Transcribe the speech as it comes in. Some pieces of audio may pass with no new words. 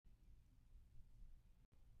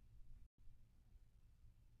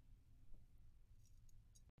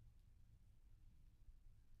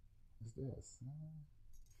is this?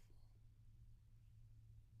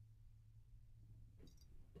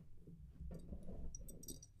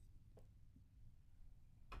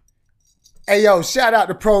 Hey, yo, shout out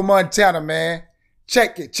to Pro Montana, man.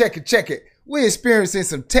 Check it, check it, check it. We're experiencing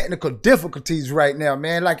some technical difficulties right now,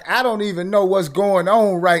 man. Like, I don't even know what's going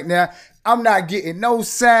on right now. I'm not getting no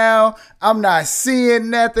sound. I'm not seeing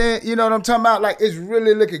nothing. You know what I'm talking about? Like, it's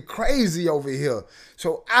really looking crazy over here.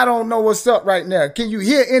 So I don't know what's up right now. Can you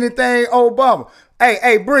hear anything, Obama?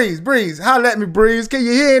 Hey, Breeze, Breeze, holla at me, Breeze. Can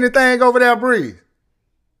you hear anything over there, Breeze?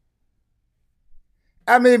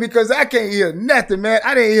 I mean, because I can't hear nothing, man.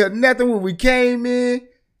 I didn't hear nothing when we came in.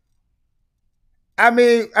 I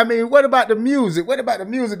mean, what about the music? What about the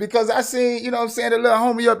music? Because I seen, you know what I'm saying, the little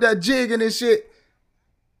homie up there jigging and shit.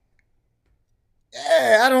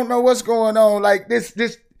 Yeah, I don't know what's going on. Like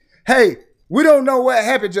this, hey, we don't know what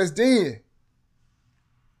happened just then.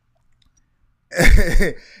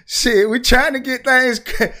 Shit, we trying to get things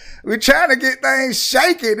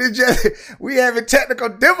shaking. It's just we having technical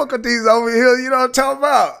difficulties over here, you know what I'm talking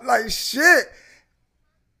about? Like shit.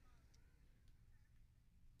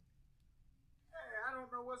 I don't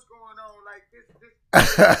know what's going on. Like this.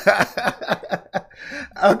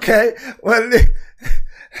 Okay, well,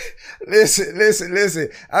 listen.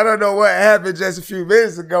 I don't know what happened just a few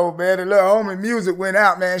minutes ago, man. The little homie music went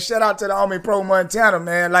out, man. Shout out to the homie Pro Montana,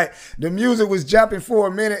 man. Like the music was jumping for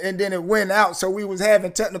a minute and then it went out, so we was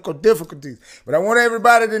having technical difficulties. But I want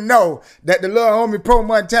everybody to know that the little homie Pro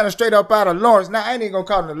Montana straight up out of Lawrence. Now I ain't even gonna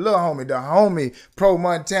call him the little homie, the homie Pro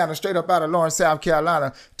Montana straight up out of Lawrence, South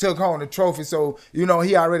Carolina, took home the trophy. So you know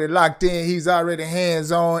he already locked in. He's already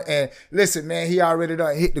hands on. And listen, man, he already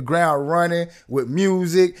done hit the ground running with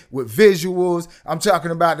music, with visuals. I'm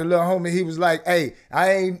talking about the little homie. He was like, hey,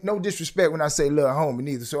 I ain't no disrespect when I say little homie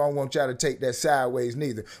neither, so I don't want y'all to take that sideways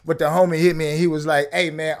neither. But the homie hit me and he was like,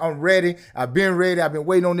 hey man, I'm ready. I've been ready. I've been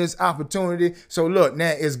waiting on this opportunity. So look,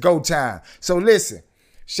 now it's go time. So listen.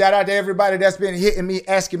 Shout out to everybody that's been hitting me,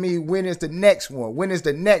 asking me when is the next one? When is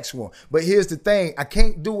the next one? But here's the thing. I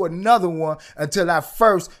can't do another one until I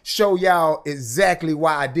first show y'all exactly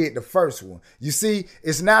why I did the first one. You see,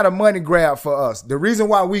 it's not a money grab for us. The reason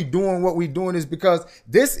why we doing what we doing is because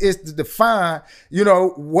this is to define, you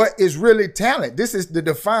know, what is really talent. This is to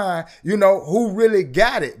define, you know, who really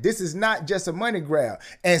got it. This is not just a money grab.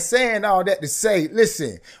 And saying all that to say,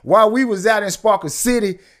 listen, while we was out in Sparkle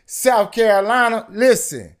City, South Carolina,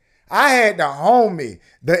 listen, I had the homie,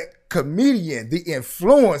 the comedian, the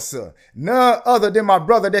influencer, none other than my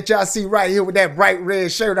brother that y'all see right here with that bright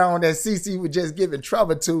red shirt on that CC was just giving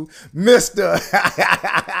trouble to, Mr.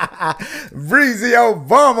 Breezy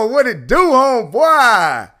Obama. What it do, homeboy?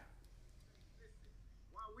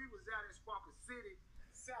 While we was out in Sparkle City,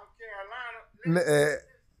 South Carolina.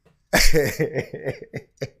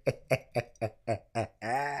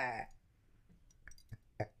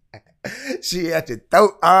 She at your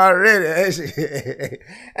throat already.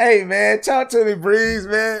 Hey man, talk to me, Breeze,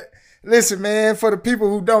 man. Listen, man, for the people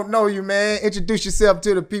who don't know you, man, introduce yourself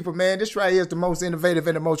to the people, man. This right here is the most innovative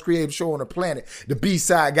and the most creative show on the planet. The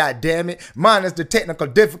B-side, goddamn it. Minus the technical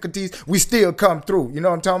difficulties, we still come through. You know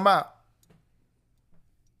what I'm talking about?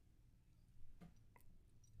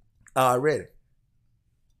 Already.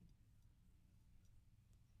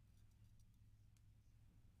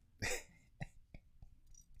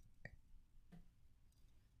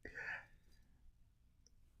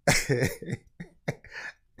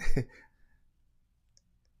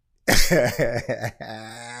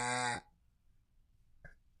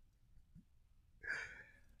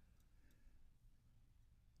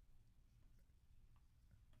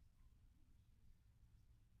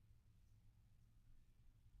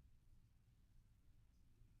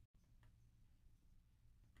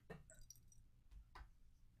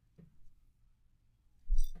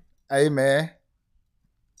 Hey, man.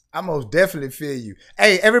 I most definitely feel you.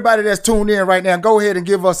 Hey, everybody that's tuned in right now, go ahead and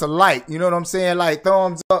give us a like. You know what I'm saying? Like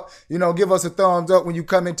thumbs up. You know, give us a thumbs up when you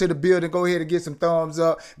come into the building. Go ahead and get some thumbs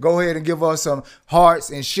up. Go ahead and give us some hearts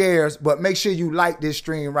and shares. But make sure you like this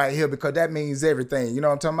stream right here because that means everything. You know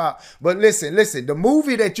what I'm talking about? But listen, the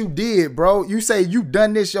movie that you did, bro, you say you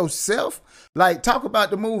done this yourself? Like, talk about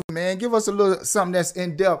the movie, man. Give us a little something that's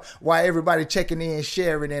in depth while everybody checking in,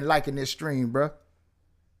 sharing, and liking this stream, bro.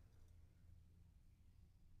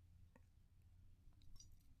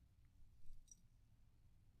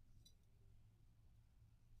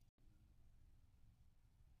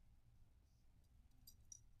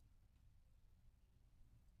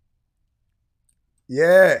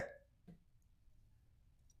 Yeah.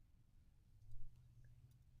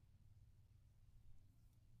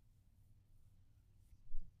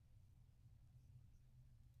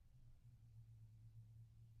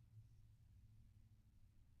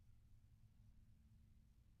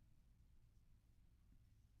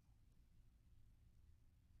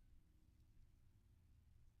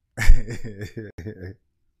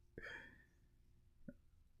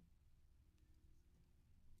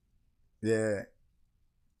 Yeah.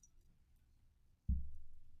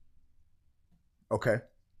 Okay.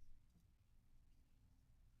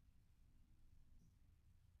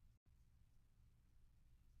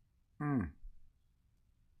 Mm.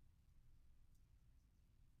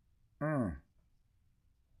 Mm.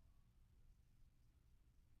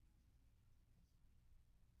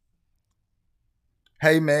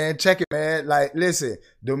 Hey man, check it, man. Like, listen,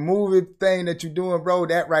 the movie thing that you're doing, bro,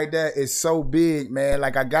 that right there is so big, man.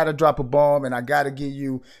 Like, I gotta drop a bomb, and I gotta give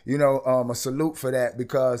you, a salute for that,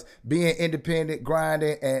 because being independent,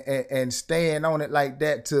 grinding, and staying on it like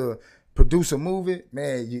that to produce a movie,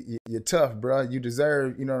 man, you're tough, bro. You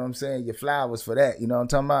deserve, you know what I'm saying, your flowers for that. You know what I'm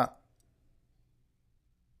talking about?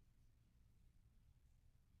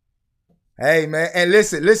 Hey man, and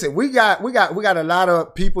listen, we got a lot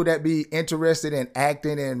of people that be interested in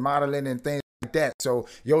acting and modeling and things like that. So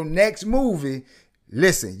your next movie,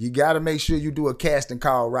 listen, you gotta make sure you do a casting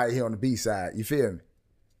call right here on the B side. You feel me?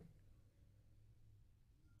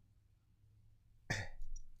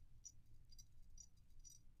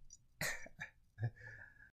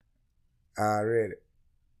 Already.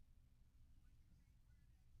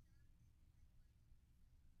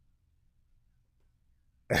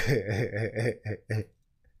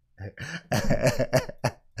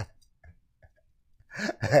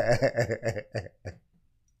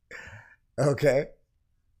 Okay.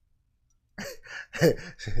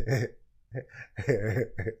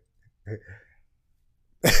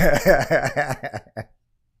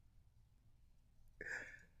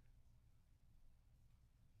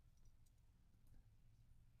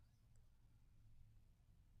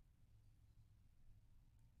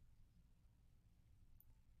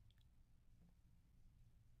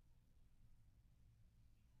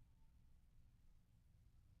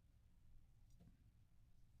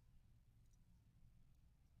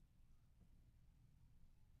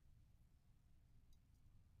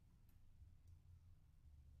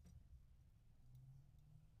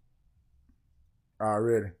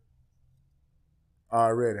 Already.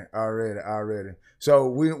 Already. So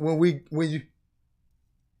when you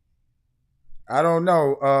I don't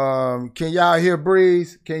know. Can y'all hear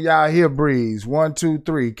Breeze? Can y'all hear Breeze? 1, 2,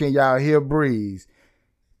 3. Can y'all hear Breeze?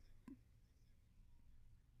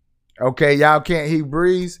 Okay, y'all can't hear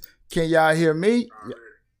Breeze. Can y'all hear me?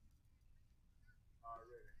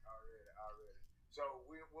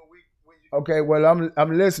 Okay, well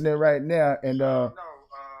I'm listening right now, and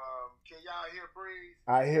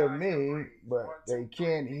I hear me, but they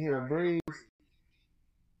can't hear Breeze.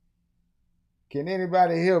 Can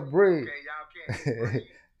anybody hear Breeze?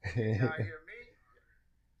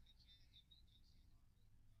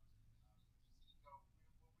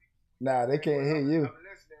 Nah, they can't hear you.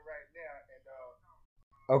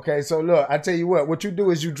 Okay, so look, I tell you what you do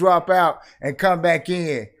is you drop out and come back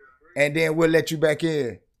in, and then we'll let you back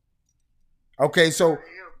in. Okay, so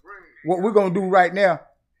what we're gonna do right now,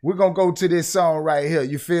 we're gonna go to this song right here.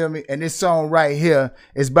 You feel me? And this song right here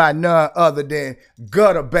is by none other than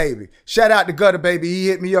Gutter Baby. Shout out to Gutter Baby. He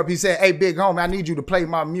hit me up. He said, "Hey, big homie, I need you to play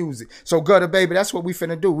my music." So Gutter Baby, that's what we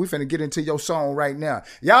finna do. We finna get into your song right now.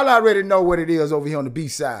 Y'all already know what it is over here on the B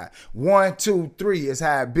side. 1, 2, 3 is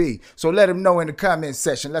how it be. So let them know in the comment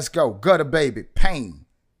section. Let's go. Gutter Baby, Pain.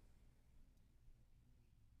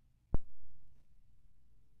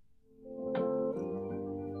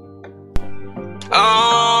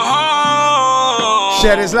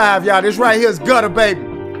 Share this live, y'all. This right here is Gutter Baby.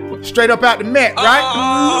 Straight up out the Met, right?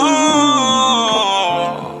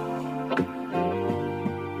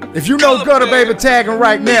 If you know Gutter Baby, tag him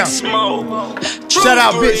right now. Shout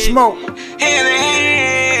out Big Smoke.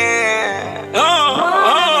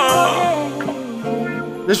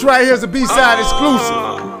 This right here is a B-side exclusive.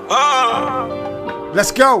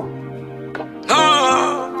 Let's go.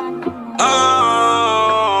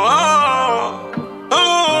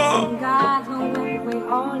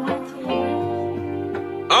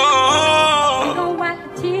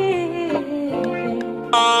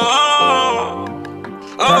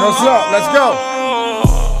 Turn us up, let's go.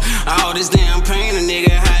 All this damn pain, a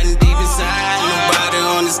nigga hiding deep inside. Nobody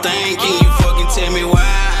understand, can you fucking tell me why?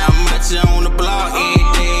 I'm out here on the block every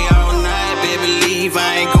day, all night. Baby, leave,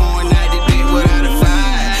 I ain't going out the day without a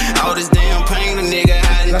fight. All this damn pain, a nigga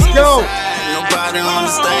hiding deep inside. Nobody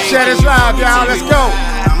understand. Share this live, y'all, let's go.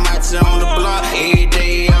 I'm out here on the block every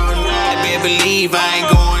day, all night. Baby, leave, I ain't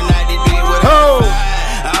going out the day without a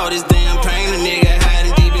fight. All this damn pain, a nigga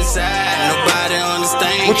hiding deep inside. Nobody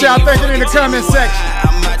understand. What y'all thinking in the comment section?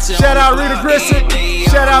 Shout out Rita Grissom.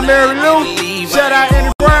 Shout out Mary Lou. Shout out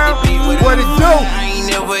Andy Brown. What it do? I ain't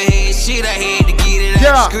never had shit, I had to get it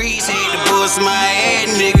out the streets. Had to bust my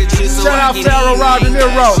head, nigga, just so shout out Pharaoh Rod De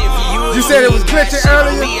Niro. You said it was glitching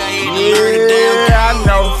earlier? Yeah, I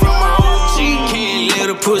know. Can't let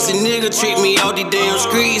a pussy nigga trick me out the damn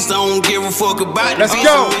streets. Don't give a fuck about Let's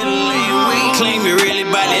go.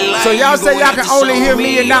 So y'all say y'all can only hear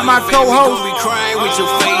me and not my co-host? Be crying with your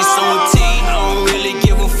face on T. Don't really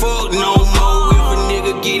give a fuck no more. If a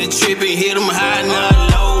nigga get a trip and hit him high, not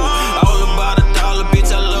low. All about a dollar,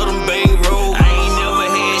 bitch, I love them bankroll. I ain't never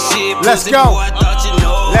had shit. Let's go. Boy, I thought you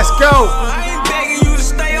know. Let's go.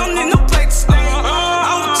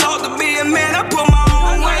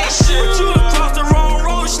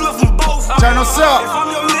 Turn us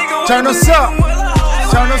up. Turn us up.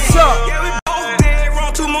 Turn us up.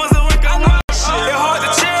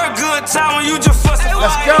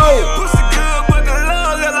 Let's go.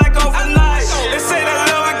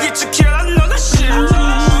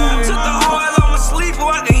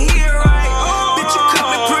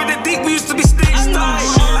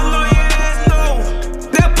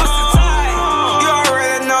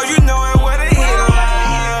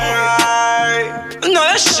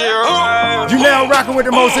 Rocking with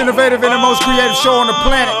the most innovative and the most creative show on the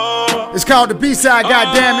planet. It's called The B-Side,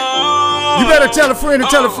 goddammit. You better tell a friend and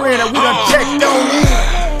tell a friend that we done checked on you.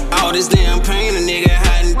 All this damn pain, a nigga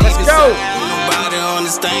hiding. Let's go.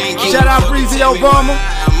 Shout out Breezy Obama.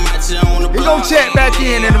 He gon' check back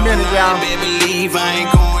in a minute, y'all.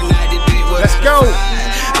 Let's go.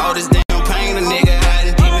 All this damn pain, a nigga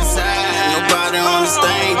hiding deep inside. Nobody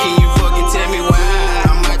understand. Can you fucking tell me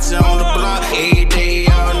why? I'm out on the block every day,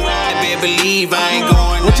 all night. Believe I ain't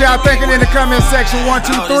going. What y'all thinking in the comment section? 1,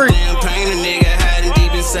 2, 3. Pain, a nigga hiding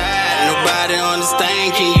deep inside. Nobody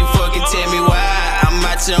understand. Can you fucking tell me why? I'm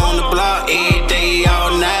out here on the block every day,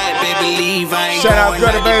 all night. Baby, believe I ain't shout out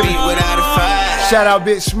going Gutter Baby. Without a fight. Shout out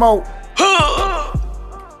Big Smoke. You know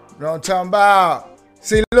what I'm talking about?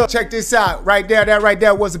 See, look, check this out. Right there, that right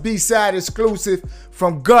there was a B-side exclusive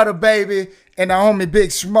from Gutter Baby and the homie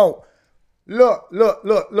Big Smoke. Look.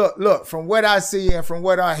 From what I see and from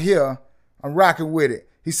what I hear, I'm rocking with it.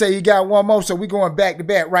 He said he got one more, so we going back to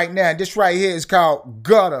back right now. And this right here is called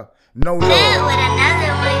Gutter No Love.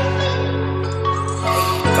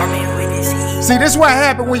 See, this is what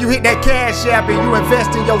happens when you hit that cash app and you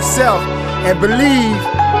invest in yourself and believe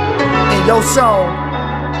in your song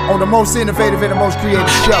on the most innovative and the most creative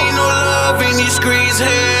show. Ain't no love in these streets,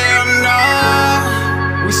 hell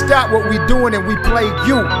no. We stop what we doing and we play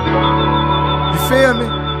you. You feel me?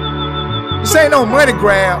 This ain't no money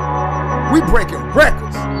grab. We breaking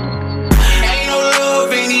records. Ain't no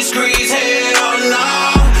love in these streets, hell no.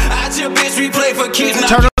 I just bitch we play for keeps.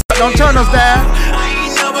 Don't turn us down. I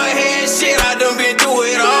ain't never had shit, I done been through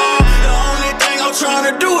it all. The only thing I'm trying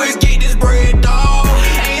to do is get this bread, dog.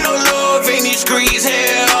 Ain't no love in these streets,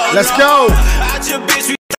 hell no. Let's go. I just bitch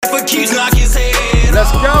we play for keeps, knock his head.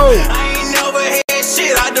 Let's go. I ain't never had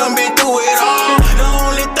shit, I done been through it all. The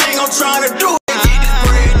only thing I'm trying to do is get this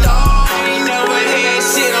bread, dog. I ain't never had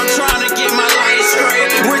shit, I'm trying to get my life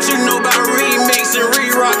straight. What you know about remix and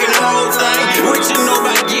re-rocking the whole thing? What you know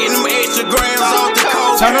about getting them extra grams off the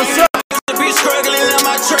coast? Turn us up. Be struggling in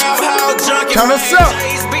my trap house, junkie. Turn us up.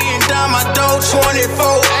 Being down my door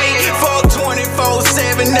 24/8, fuck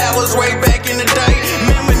 24/7. That was way back in the day.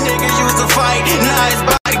 Remember niggas used to fight, now it's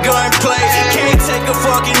body gun play. Can't take a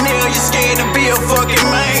fucking nail, you scared to be a fucking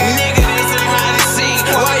man. Nigga, this ain't how to see.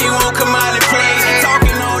 Why you won't come out and play?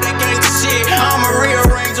 Talking all that gangsta shit. I'ma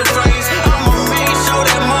rearrange your face. I'ma make sure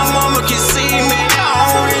that my mama can see me. I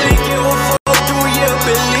don't really give a fuck, do you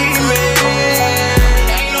believe me?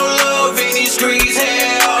 Ain't no love in these streets,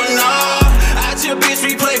 hell no. I just bitch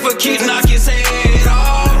we play for keeps, knock his head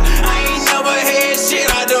off. I ain't never had shit,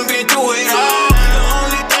 I done been through it all. The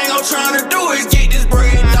only thing I'm trying to do is get this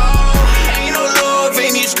bread, dog. Ain't no love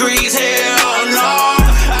in these streets, hell no.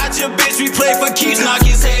 I just bitch we play for keeps, knock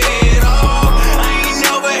his head off. I ain't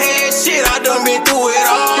never had shit, I done been through it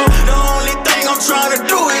all. The only thing I'm trying to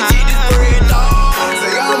do is get this bread, dog.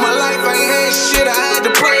 Say all my life I ain't had shit, I had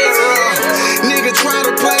to play it up. Nigga try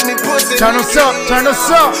to play me pussy. Turn us up, turn us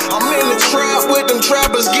up. I'm in the trap with them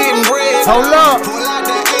trappers getting bread. Hold up.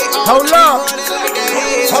 Hold up.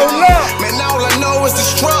 Hold up. Man, all I know is the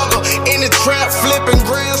struggle. In the trap, flipping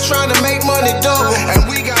grams, trying to make money double. And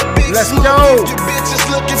we got big Let's smoke. go. Your bitches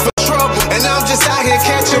looking for trouble. And I'm just out here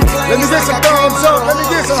catching plays. Let me get some thumbs up. Let me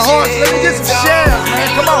get some hearts. Let me get some shares, man.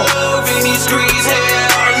 Come on.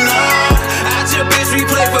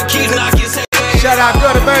 Shout out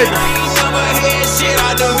Gutter Baby.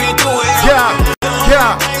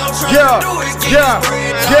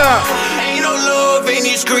 Yeah. Ain't no love in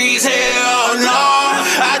these streets, hell no.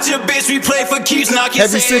 I watch a bitch we play for keeps knocking.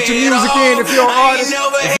 Have you sent your music in if you're an artist?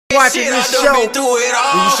 If you're watching this show, you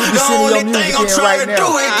should be sending your music in right now.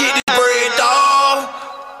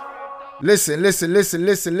 Listen.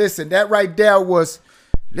 That right there was,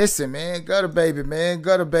 listen, man, Gutter Baby, man,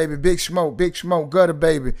 Gutter Baby, Big Smoke, Gutter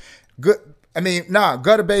Baby.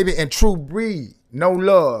 Gutter Baby and True Breed, No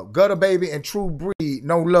Love. Gutter Baby and True Breed,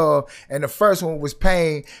 No Love. And the first one was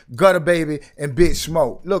Pain, Gutter Baby and Big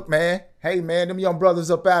Smoke. Look, man, hey, man, them young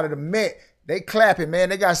brothers up out of the Met, they clapping, man.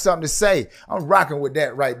 They got something to say. I'm rocking with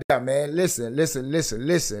that right there, man. Listen.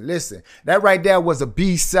 That right there was a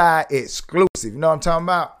B-side exclusive. You know what I'm talking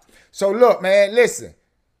about? So look, man, listen.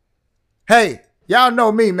 Hey, y'all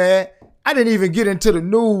know me, man. I didn't even get into the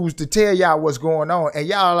news to tell y'all what's going on, and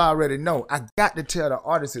y'all already know. I got to tell the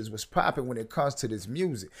artists what's popping when it comes to this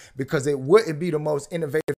music, because it wouldn't be the most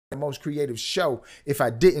innovative, the most creative show if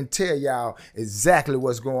I didn't tell y'all exactly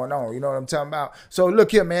what's going on. You know what I'm talking about? So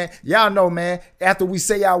look here, man. Y'all know, man, after we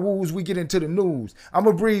say our woos, we get into the news. I'm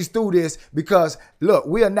going to breeze through this because, look,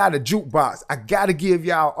 we are not a jukebox. I got to give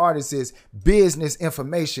y'all artists business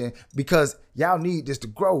information because y'all need this to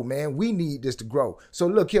grow, man. We need this to grow. So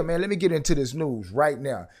look here, man. Let me get into this news right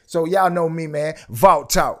now. So y'all know me, man. Vault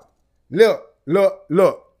Talk. Look.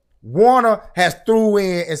 Warner has threw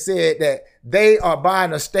in and said that they are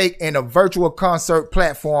buying a stake in a virtual concert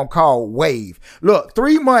platform called Wave. Look,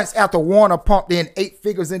 3 months after Warner pumped in 8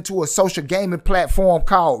 figures into a social gaming platform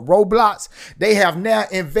called Roblox, they have now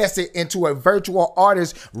invested into a virtual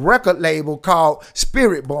artist record label called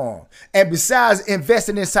Spirit Bomb. And besides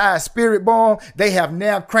investing inside Spirit Bomb, they have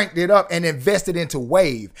now cranked it up and invested into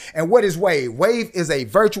Wave. And what is Wave? Wave is a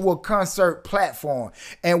virtual concert platform.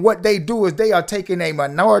 And what they do is they are taking a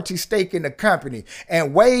minority stake in the company.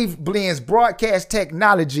 And Wave blends broadcast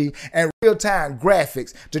technology and real-time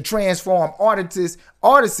graphics to transform artists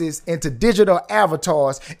into digital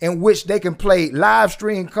avatars in which they can play live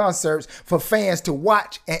stream concerts for fans to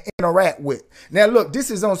watch and interact with. Now look,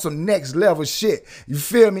 this is on some next level shit. You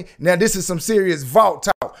feel me? Now this is some serious vault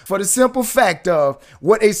talk. For the simple fact of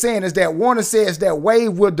what they saying is that Warner says that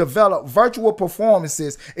Wave will develop virtual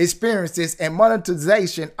performances, experiences, and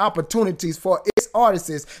monetization opportunities for its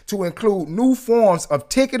artists to include new forms of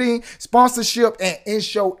ticketing, sponsorship, and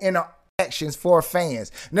in-show interactions for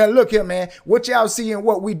fans. Now look here, man, what y'all see and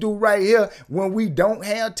what we do right here when we don't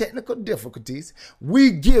have technical difficulties,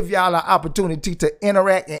 we give y'all an opportunity to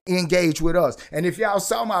interact and engage with us. And if y'all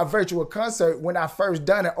saw my virtual concert when I first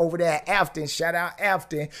done it over there at Afton, shout out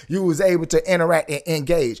Afton, you was able to interact and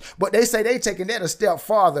engage. But they say they taking that a step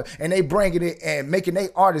farther and they bringing it and making their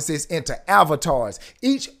artists into avatars.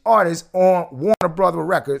 Each artist on Warner Brother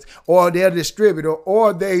Records or their distributor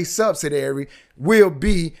or their subsidiary will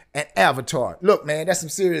be an avatar. Look, man, that's some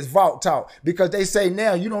serious vault talk, because they say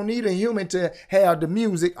now you don't need a human to have the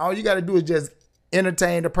music. All you got to do is just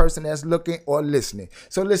entertain the person that's looking or listening.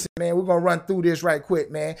 So listen, man, we're going to run through this right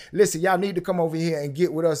quick, man. Listen, y'all need to come over here and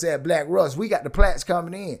get with us at Black Russ. We got the plats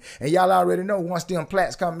coming in. And y'all already know once them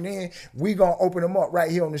plats coming in, we going to open them up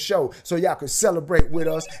right here on the show so y'all can celebrate with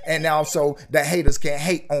us, and also the haters can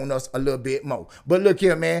hate on us a little bit more. But look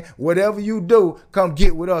here, man, whatever you do, come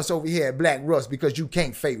get with us over here at Black Russ, because you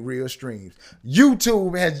can't fake real streams.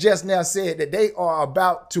 YouTube has just now said that they are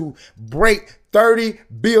about to break $30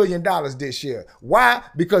 billion this year. Why?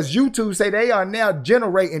 Because YouTube say they are now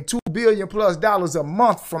generating $2 billion plus a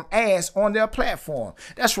month from ads on their platform.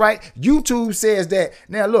 That's right. YouTube says that.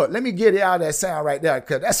 Now look, let me get it out of that sound right there,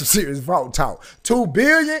 because that's some serious vault talk. $2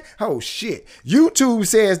 billion? Oh shit. YouTube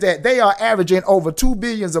says that they are averaging over $2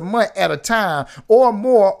 billion a month at a time or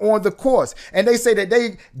more on the course. And they say that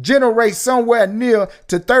they generate somewhere near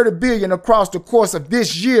to $30 billion across the course of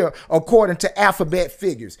this year, according to Alphabet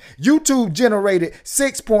figures. YouTube generated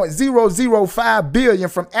 $6.005 billion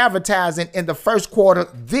from advertising in the first quarter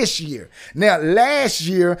this year. Now, last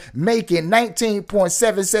year, making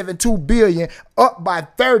 $19.772 billion, up by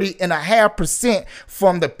 30.5%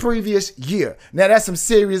 from the previous year. Now, that's some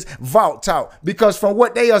serious vault talk, because from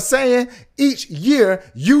what they are saying, each year,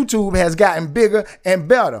 YouTube has gotten bigger and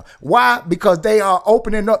better. Why? Because they are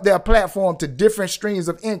opening up their platform to different streams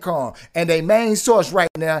of income. And their main source right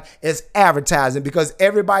now is advertising, because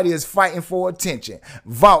everybody is fighting for attention.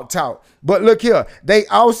 Vault talk. But look here, they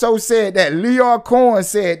also said that Leo Cohen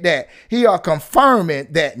said that he are confirming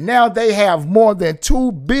that now they have more than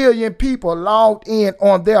 2 billion people logged in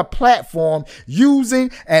on their platform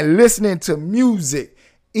using and listening to music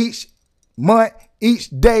each month, each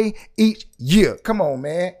day, each year. Come on,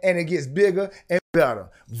 man. And it gets bigger and better.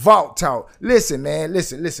 Vault Talk. Listen, man.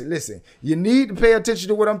 Listen. You need to pay attention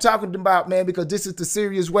to what I'm talking about, man, because this is the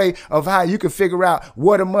serious way of how you can figure out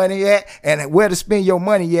where the money at and where to spend your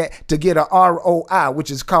money at to get a ROI,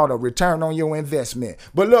 which is called a return on your investment.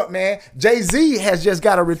 But look, man, Jay-Z has just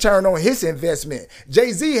got a return on his investment.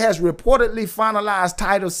 Jay-Z has reportedly finalized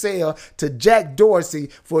title sale to Jack Dorsey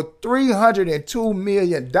for $302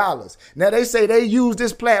 million. Now, they say they use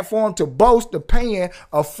this platform to boast the paying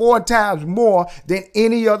of 4 times more than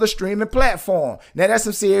any other streaming platform. Now that's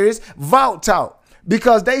some serious Vault Talk,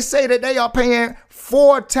 because they say that they are paying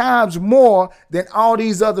 4 times more than all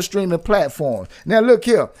these other streaming platforms. Now look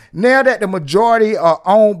here, now that the majority are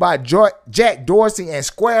owned by Jack Dorsey and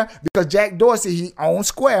Square, because Jack Dorsey, he owns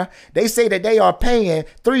Square, they say that they are paying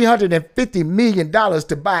 $350 million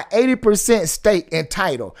to buy 80% stake in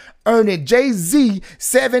Tidal, earning Jay-Z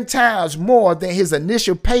 7 times more than his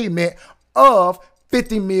initial payment of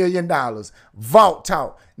 $50 million. Vault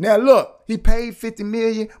Talk. Now look, he paid $50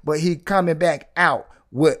 million, but he coming back out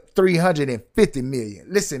with $350 million.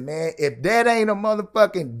 Listen, man, if that ain't a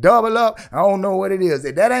motherfucking double up, I don't know what it is.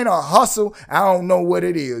 If that ain't a hustle, I don't know what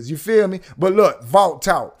it is. You feel me? But look, Vault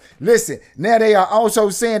Talk. Listen, now they are also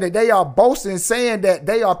saying that they are boasting, saying that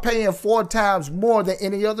they are paying 4 times more than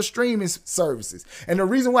any other streaming services. And the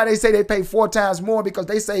reason why they say they pay 4 times more, because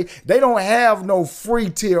they say they don't have no free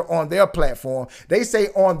tier on their platform. They say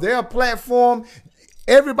on their platform,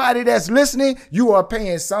 everybody that's listening, you are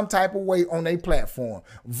paying some type of way on their platform.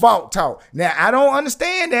 Vault Talk. Now, I don't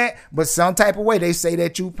understand that, but some type of way they say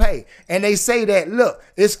that you pay. And they say that, look,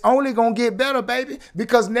 it's only going to get better, baby,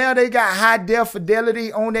 because now they got high def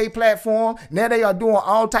fidelity on their platform. Now they are doing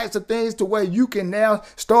all types of things to where you can now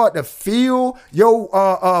start to feel your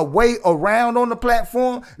way around on the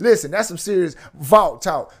platform. Listen, that's some serious Vault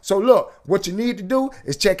Talk. So look, what you need to do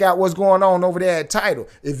is check out what's going on over there at Tidal.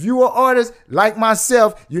 If you are artist like myself,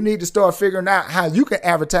 you need to start figuring out how you can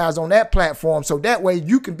advertise on that platform, so that way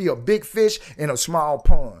you can be a big fish in a small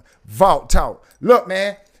pond. Vault Talk. Look,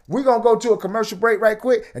 man, we're going to go to a commercial break right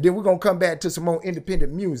quick, and then we're going to come back to some more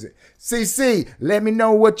independent music. CC, let me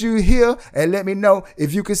know what you hear, and let me know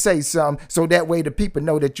if you can say something, so that way the people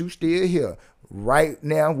know that you still here right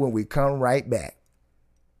now when we come right back.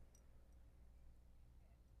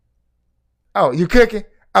 Oh, you cooking?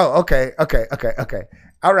 Oh, okay.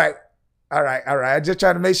 All right. I just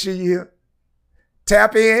trying to make sure you hear.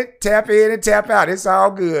 Tap in, and tap out. It's all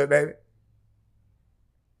good, baby.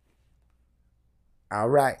 All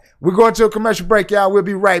right. We're going to a commercial break, y'all. We'll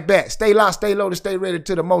be right back. Stay locked, stay loaded, stay ready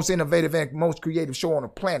to the most innovative and most creative show on the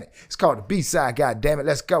planet. It's called The B-Side, goddammit.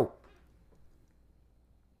 Let's go.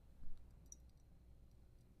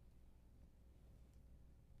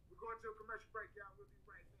 We're going to a commercial break, y'all. We'll be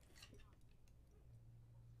right back.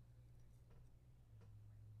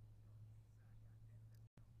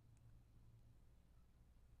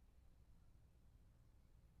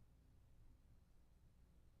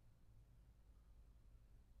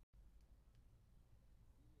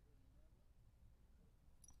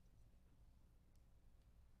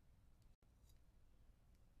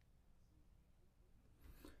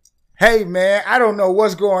 Hey, man, I don't know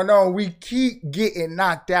what's going on. We keep getting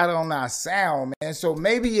knocked out on our sound, man. So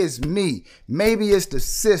maybe it's me. Maybe it's the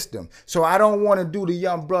system. So I don't want to do the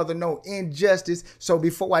young brother no injustice. So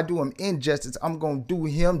before I do him injustice, I'm going to do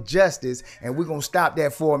him justice. And we're going to stop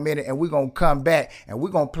that for a minute. And we're going to come back. And we're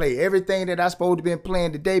going to play everything that I supposed to been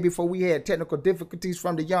playing today before we had technical difficulties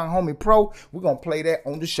from the Young Homie Pro. We're going to play that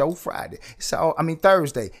on the show Friday.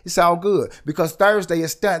 Thursday. It's all good. Because Thursday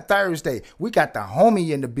is Stunt Thursday. We got the homie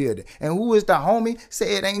in the building. And who is the homie?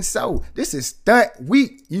 Say it ain't so. This is Stunt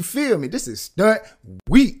Week. You feel me? This is Stunt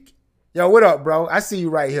Week. Yo, what up, bro? I see you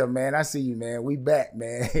right here, man. I see you, man. We back,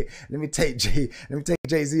 man. Let me take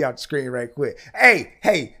Jay-Z off the screen right quick.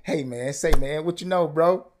 Hey, man. Say, man, what you know,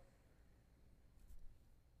 bro?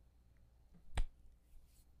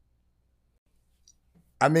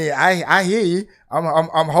 I mean, I hear you.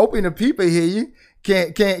 I'm hoping the people hear you.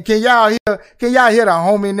 Can y'all hear the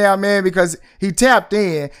homie now, man? Because he tapped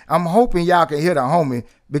in. I'm hoping y'all can hear the homie,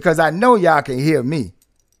 because I know y'all can hear me.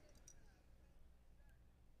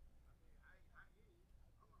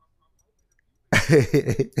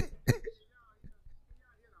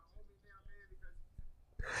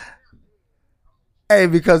 Hey,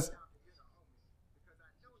 because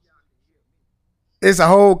it's a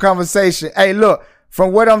whole conversation. Hey, look.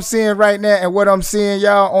 From what I'm seeing right now and what I'm seeing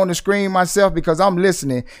y'all on the screen myself, because I'm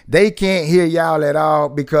listening, they can't hear y'all at all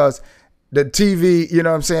because the TV, you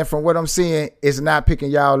know what I'm saying, from what I'm seeing, is not picking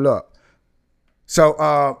y'all up.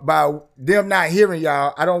 So by them not hearing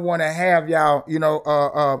y'all, I don't want to have y'all,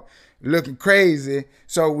 looking crazy.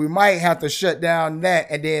 So we might have to shut down that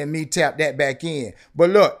and then me tap that back in. But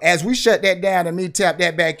look, as we shut that down and me tap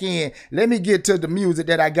that back in, let me get to the music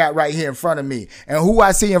that I got right here in front of me. And who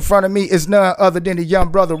I see in front of me is none other than the young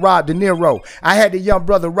brother Rob De Niro. I had the young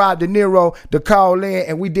brother Rob De Niro to call in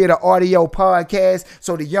and we did an audio podcast.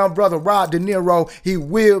 So the young brother Rob De Niro, he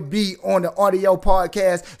will be on the audio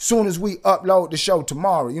podcast soon as we upload the show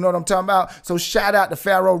tomorrow. You know what I'm talking about? So shout out to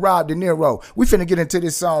Pharaoh Rob De Niro. We finna get into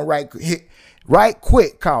this song right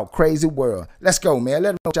quick called Crazy World. Let's go, man. Let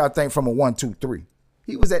them know what y'all think from a 1, 2, 3.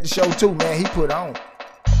 He was at the show too, man. He put on.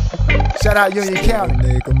 Shout out Union County.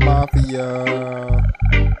 Nigga Mafia.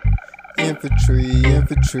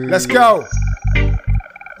 Infantry. Let's go.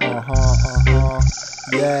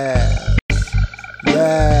 Yeah.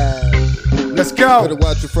 Let's go. Better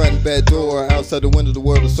watch your front and back door. Outside the window, the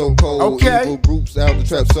world is so cold. Okay. Evil groups out the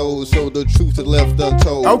trap souls, so the truth is left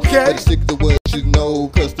untold. Okay. Better stick to what you know,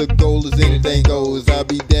 cause the goal is anything goes. I'll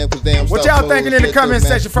be damned cause damn. What y'all thinking in the comment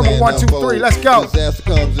section from a 1, 2, 3? Let's go. Disaster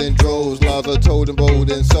comes in droves. Laws are told and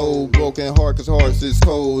bold and sold. Broken heart cause hearts is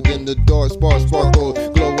cold. In the dark sparkle.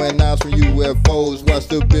 Glowing eyes from UFOs. Watch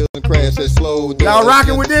the building crash and slow. Y'all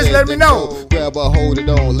rocking with this? Let me know. Grab a hold it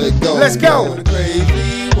on. Let go. Let's go.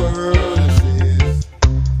 Crazy world.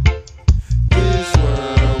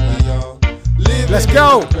 Let's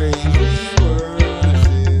go.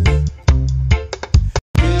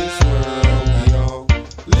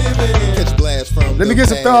 Let me get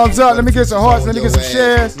some thumbs up. Let me get some hearts. Let me get some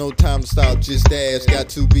shares. No time to stop, just dash. Got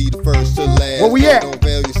to be the first to last. Where we at? Don't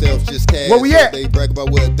fail yourself, just cash. Where we at? They brag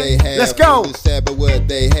about what they have. Let's go. Just sad about what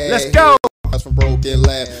they have. Let's go. From broken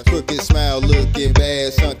laugh, crooked smile looking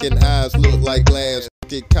bad, sunken eyes look like glass.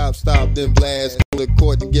 Crooked cops stopped and blast. The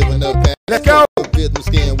court and giving up. Let's go. Victim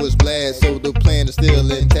skin was blast, so the plan is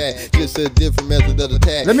still intact. Just a different method of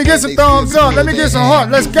attack. Let me get some thumbs up. Let me get some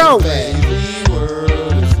heart. Let's go.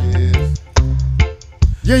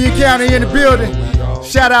 Union County in the building.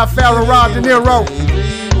 Shout out Pharaoh Rob De Niro.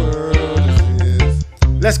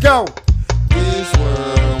 Let's go.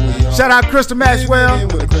 Shout out Crystal Maxwell.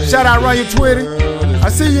 Shout out Run Your Twitter. I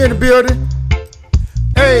see you in the building.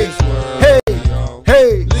 Hey.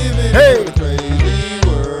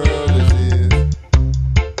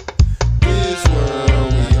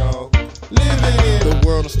 The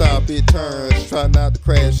world don't stop, it turns. Try not to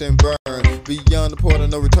crash and burn. Beyond the point of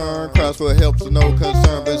no return. Cries for help, so no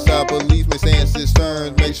concern. Beside policemen saying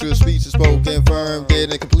cisterns. Make sure speech is spoken firm. Dead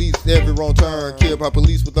and complete every wrong turn. Killed by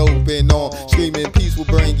police with open arms. Screaming peace will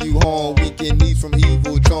bring you home. Weaken needs from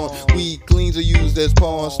evil charm. Weak cleans are used as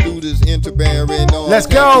pawns. Students enter bearing on. Let's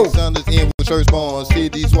go. Sons in church bonds.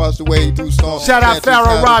 Cities washed away through storms. Shout out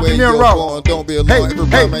Pharaoh Rob De Niro. Don't be alarmed.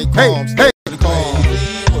 Everybody remain calm. Hey.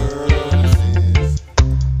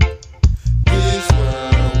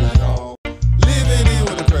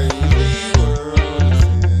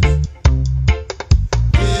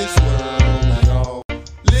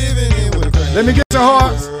 Let me get some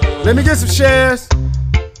hearts. Let me get some shares.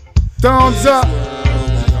 Thumbs up.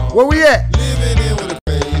 Where we at?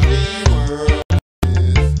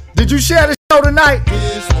 Did you share the show tonight?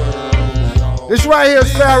 This right here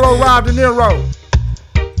is Pharaoh Rob De Niro.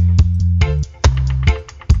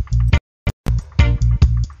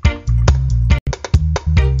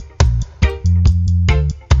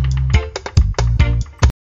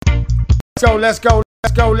 Let's go.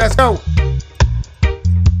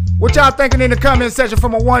 What y'all thinking in the comment section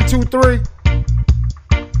from a 1, 2, 3?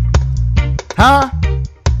 Huh?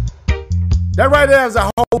 That right there is a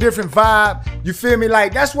whole different vibe. You feel me?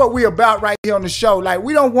 Like, that's what we about right here on the show. Like,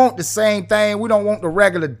 we don't want the same thing. We don't want the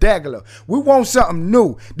regular degular. We want something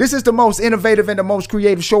new. This is the most innovative and the most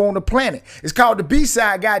creative show on the planet. It's called the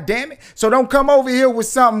B-Side, goddammit. So don't come over here with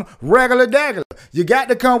something regular degular. You got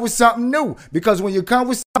to come with something new. Because when you come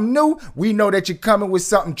with something new, we know that you're coming with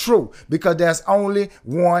something true. Because there's only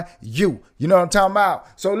one you. You know what I'm talking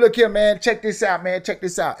about? So look here, man. Check this out, man. Check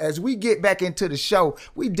this out. As we get back into the show,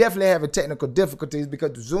 we definitely having technical difficulties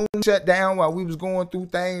because the Zoom shut down while we was going through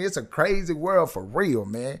things. It's a crazy world for real,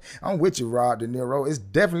 man. I'm with you, Rob De Niro. It's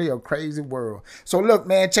definitely a crazy world. So look,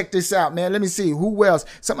 man, check this out, man. Let me see who else.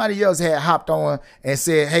 Somebody else had hopped on and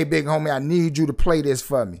said, hey, big homie, I need you to play this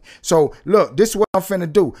for me. So look, this is what I'm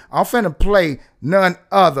finna do. I'm finna play none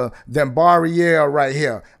other than Barriere right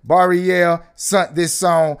here. Barriere sent this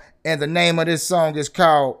song, and the name of this song is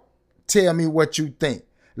called Tell Me What You Think.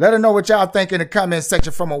 Let her know what y'all think in the comment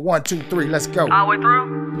section from a 1, 2, 3. Let's go. All the way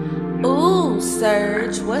through? Ooh,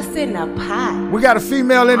 Serge, what's in the pot? We got a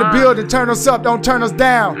female in the building. Turn us up, don't turn us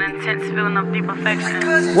down. An intense feeling of deep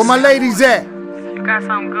affection. Where my ladies at? You got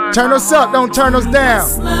something good. Turn us up, don't turn us down.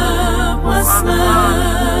 What's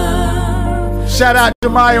love? Shout out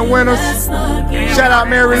Jemiah Winters. Shout out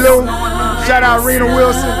Mary Lou. Shout out Rena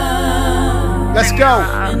Wilson. Let's go.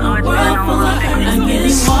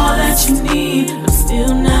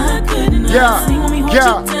 Yeah.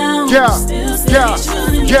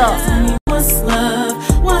 What's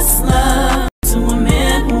love to a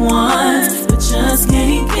man who wants but just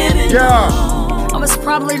can't get it? I was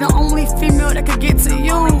probably the only female that could get to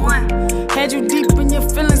you. Had you deep in your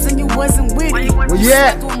feelings and you wasn't with it. Well,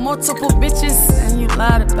 yeah. With multiple bitches and you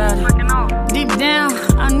lied about it. Deep down,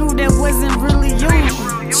 I knew that wasn't really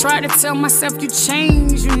you. Tried to tell myself you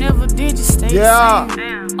changed, you never did. You stayed the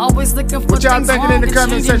same. Always looking for what y'all thinking in the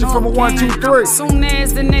comment section from a 1, 2, 3? Soon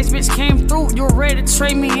as the next bitch came through, you were ready to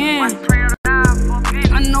trade me in.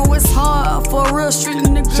 I know it's hard for a real street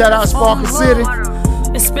nigga. Shout out Sparkle City.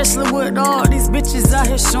 Especially with all these bitches out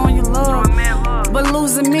here showing you love. But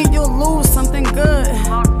losing me, you'll lose something good.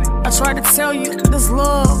 I tried to tell you this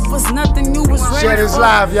love was nothing you was ready Share this for.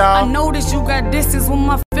 live, y'all. I know that you got distance when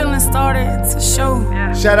my feelings started to show.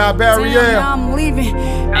 Shout out Barry. Now I'm leaving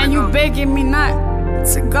and you begging me not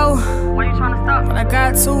to go. Why you trying to stop? But I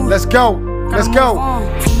got to. Let's go. Let's go.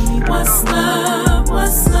 What's love?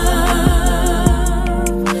 What's love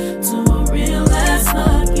to a real ass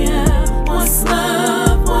hug? Yeah. What's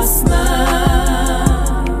love? What's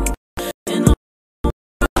love? And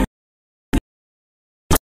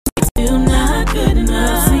still not good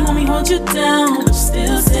enough. See when we hold you down, but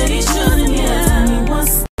still said he shouldn't. Yeah. Tell me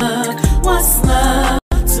what's love? What's love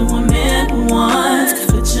to a man who wants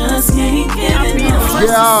but just can't get it?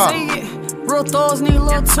 Yeah. Real thoughts need a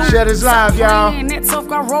little too. Share this live, y'all. That tough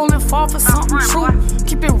got rolling, fall for something true.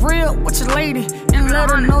 Keep it real with your lady and let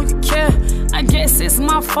her know you care. I guess it's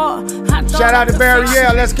my fault. Shout out to Barry.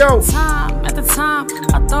 Yeah, let's go. At the time,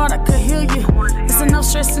 I thought I could heal you. There's enough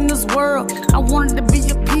stress in this world. I wanted to be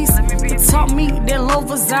your piece. It taught me that love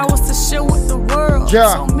was ours to share with the world.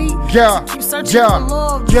 Yeah. Told me Yeah. to keep searching for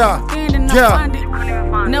love. Yeah. And I find it.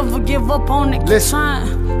 Never give up on it. Keep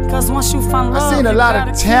trying. Cause once you find love, I seen a lot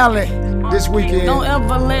of talent this weekend. Don't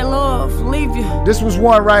ever let love leave you. This was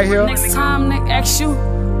one right here. Next time they ask you,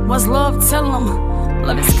 what's love? Tell them,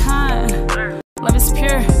 love is kind, love is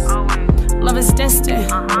pure, love is destined.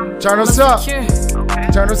 Turn us up. Turn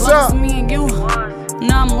us up. Love is me and you.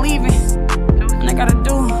 Now I'm leaving, and I gotta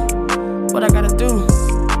do what I gotta do.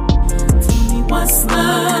 Tell me what's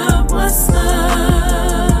love? What's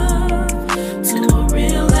love to a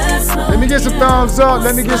real ass love? Let me get some thumbs up.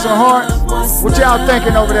 Let me get some hearts. What y'all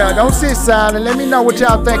thinking over there? Don't sit silent. Let me know what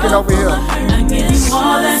y'all thinking over here. I give you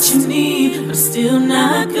all that you need, but still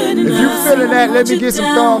not good enough. If you feeling that, let me get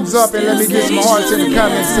some thumbs up and let me get some hearts in the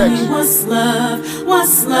comment section. What's love?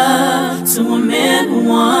 What's love to a man who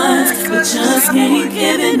wants but just can't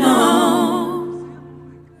give it no?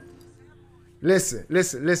 Listen.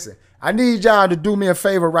 I need y'all to do me a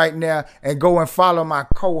favor right now and go and follow my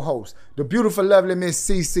co-host, the beautiful, lovely Miss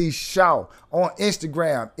CC Shaw on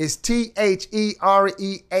Instagram. It's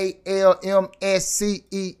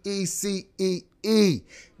TheAlmsCeeCee.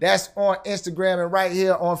 That's on Instagram, and right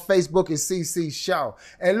here on Facebook is CC Shaw.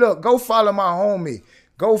 And look, go follow my homie.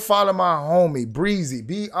 Go follow my homie, Breezy,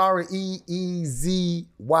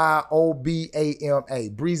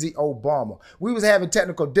 BreezyObama, Breezy Obama. We was having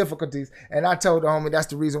technical difficulties, and I told the homie that's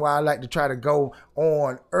the reason why I like to try to go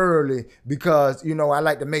on early, because, you know, I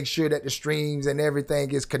like to make sure that the streams and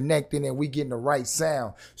everything is connecting and we getting the right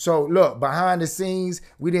sound. So, look, behind the scenes,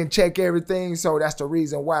 we didn't check everything, so that's the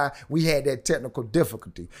reason why we had that technical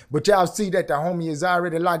difficulty. But y'all see that the homie is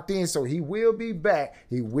already locked in, so he will be back.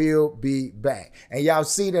 He will be back. And y'all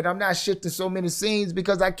see that I'm not shifting so many scenes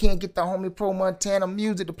because I can't get the homie Pro Montana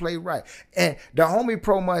music to play right. And the homie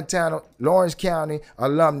Pro Montana, Lawrence County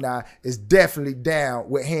alumni, is definitely down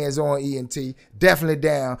with Hands On ENT, definitely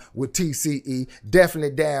down with TCE,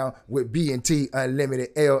 definitely down with B&T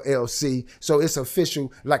Unlimited LLC. So it's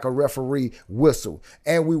official like a referee whistle.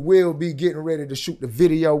 And we will be getting ready to shoot the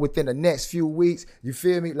video within the next few weeks. You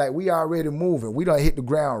feel me? Like, we already moving. We done hit the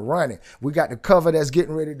ground running. We got the cover that's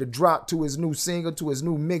getting ready to drop to his new single, to his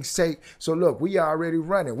new mixtape. So look, we already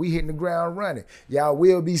running. We hitting the ground running. Y'all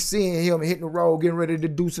will be seeing him hitting the road, getting ready to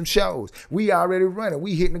do some shows. We already running.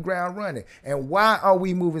 We hitting the ground running. And why are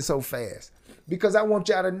we moving so fast? Because I want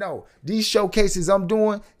y'all to know, these showcases I'm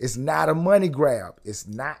doing, it's not a money grab. It's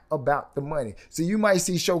not about the money. So you might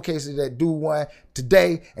see showcases that do one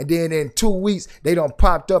today, and then in 2 weeks, they done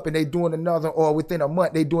popped up and they doing another, or within a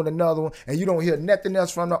month, they doing another one, and you don't hear nothing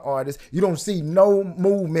else from the artist. You don't see no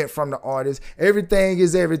movement from the artist. Everything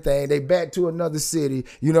is everything. They back to another city,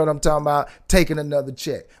 you know what I'm talking about, taking another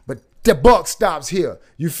check. But the buck stops here.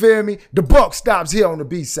 You feel me? The buck stops here on the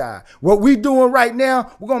B-side. What we doing right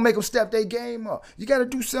now, we're going to make them step their game up. You got to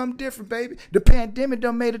do something different, baby. The pandemic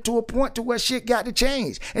done made it to a point to where shit got to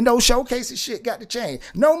change. And those showcases shit got to change.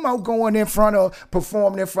 No more going in front of,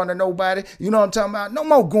 performing in front of nobody. You know what I'm talking about? No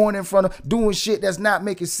more going in front of doing shit that's not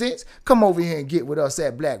making sense. Come over here and get with us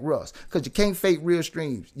at Black Russ. Because you can't fake real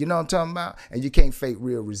streams. You know what I'm talking about? And you can't fake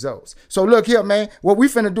real results. So look here, man. What we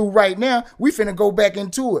finna do right now, we finna go back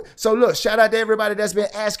into it. So look, shout out to everybody that's been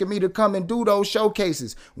asking me to come and do those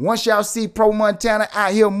showcases. Once y'all see Pro Montana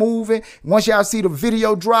out here moving, once y'all see the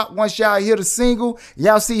video drop, once y'all hear the single,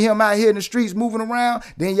 y'all see him out here in the streets moving around,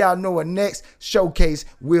 then y'all know a next showcase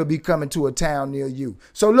will be coming to a town near you.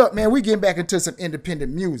 So look, man, we getting back into some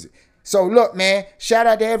independent music. So look, man, shout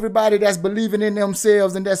out to everybody that's believing in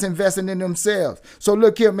themselves and that's investing in themselves. So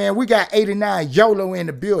look here, man, we got 89 YOLO in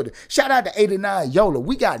the building. Shout out to 89 YOLO.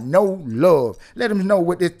 We got no love. Let them know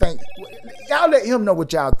what this thing. Y'all let him know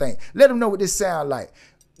what y'all think. Let him know what this sound like.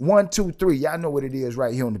 1, 2, 3. Y'all know what it is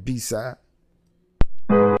right here on the B-side.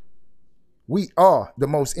 We are the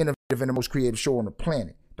most innovative and the most creative show on the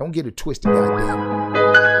planet. Don't get it twisted, goddamn.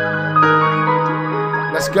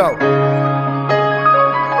 Let's go.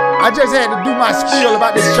 I just had to do my spiel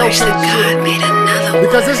about this showcase shit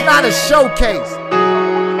because it's not a showcase.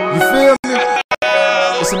 You feel me?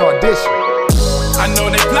 It's an audition. I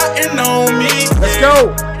know they plotting on me. Let's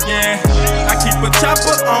go. Yeah, I keep a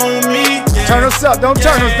chopper on me. Yeah. Turn us up, don't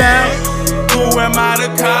turn us down. Who am I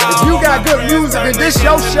to call? If you got good music in this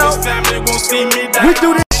your show, we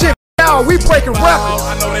do this shit now. We breaking records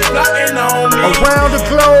I know they plotting on me. around the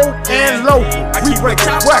globe and local. We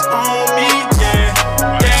breaking records. On me.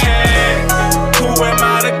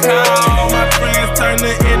 My friends turn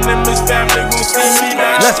to enemies, family won't see me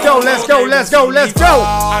now. Let's go, let's go, let's go, let's go.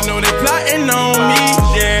 I know they plotting on me,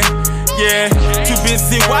 yeah, yeah. Too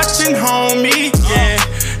busy watching, homie,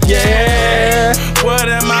 yeah. What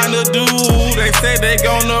am I to do? They say they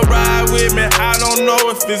gonna ride with me. I don't know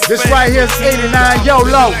if it's this fake. right here's 89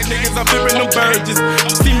 YOLO. Like niggas, I'm flipping them burgers.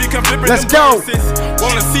 See me come flipping Let's them go. verses.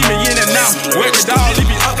 Wanna see me in and out. Where the dog leave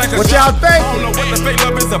me up like a What dog. y'all think? I don't know what the fake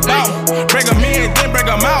love is about. Bring them in, then bring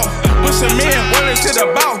them out. Push them in, well into the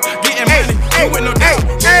bout. Getting money, you with no doubt.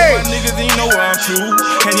 My niggas, you know where I'm true.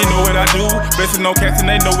 And you know what I do. Blessing no cats and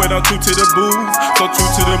they know what I'm true to the booze. So true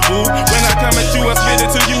to the boo. When I come at you, I spit it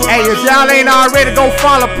to you. Hey, if y'all ain't already, go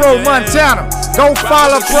follow Pro Montana. Go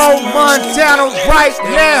follow Pro Montana right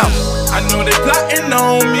now. I know they plotting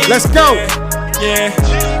on me. Let's go. Yeah,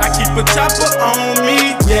 I keep a chopper on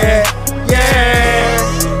me. Yeah, yeah.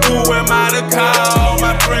 Who am I to call?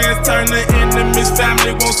 My friends turn to enemies.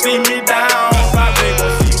 Family won't see me down. They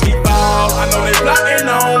won't see me fall. I know they plotting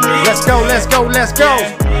on me. Let's go, let's go, let's go.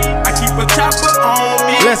 Yeah, I keep a chopper on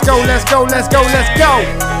me. Let's go, let's go, let's go, let's go.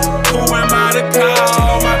 Who am I to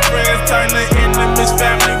call? My friends turn to enemies.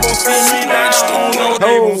 Family won't see me down.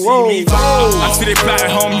 They won't see me fall. I see they plotting,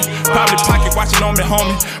 homie. Probably pocket watching on me,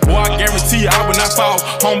 homie. Boy, I guarantee you I will not fall.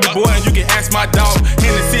 Homie boy, and you can ask my dog. In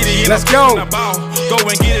the city, let's go. Go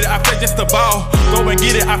and get it, I fetch just the ball. Go and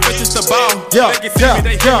get it, I fetch just the ball. Yeah, they can see me,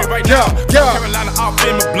 they hear me right now. Carolina off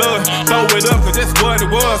in my blood. Throw it up, cause that's what it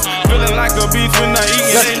was. Feeling like a beast when I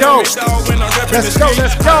eat. Let's go. Let's go,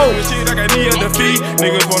 let's go.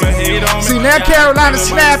 Niggas wanna hate on me. See, now Carolina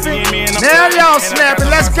snapping. Now y'all snapping.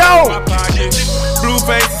 Let's go. Blue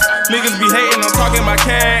face, niggas be hating, I'm talking my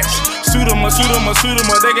cash. Shoot 'em or shoot 'em or shoot 'em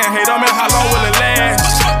or they can hate on me, how long will it last?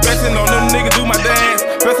 Betting on them niggas do my dance.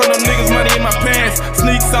 Best on them niggas money in my pants.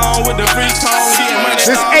 Sneaks on with the free tone, getting money.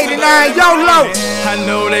 This 89 YOLO. I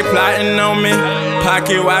know they plotting on me,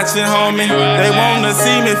 pocket watching homie. They wanna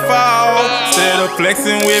see me fall, instead of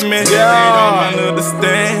flexing with me. They don't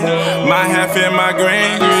understand, my half in my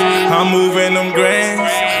grand. I'm moving them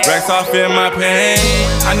grands, racks off in my pants.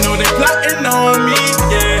 I know they plotting on me,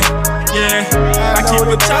 yeah, yeah. I keep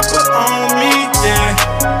a chopper on me, yeah,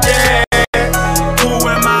 yeah. Who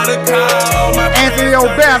am I to call? Anthony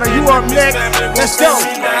O'Banner, you up next. Let's go.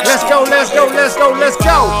 Let's go, let's go, let's go, let's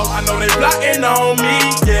go. I know they plotting on me,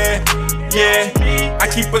 yeah, yeah. I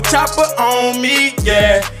keep a chopper on me,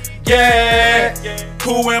 yeah, yeah.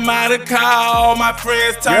 Who am I to call? My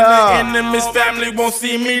friends turn to enemies. Family won't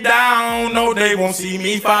see me down. No, they won't see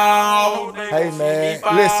me fall. Hey man,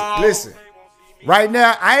 listen. Right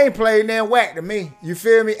now, I ain't playing that whack to me. You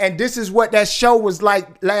feel me? And this is what that show was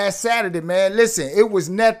like last Saturday, man. Listen, it was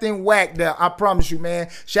nothing whack there. I promise you, man.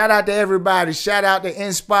 Shout out to everybody. Shout out to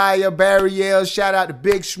Inspire, Barry Yell. Shout out to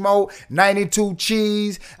Big Smoke, 92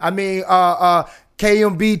 Cheese. I mean,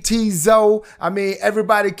 KMB, T-Zo. I mean,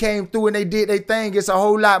 everybody came through and they did their thing. It's a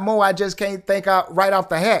whole lot more. I just can't think out right off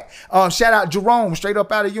the hat. Shout out Jerome, straight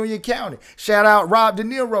up out of Union County. Shout out Rob De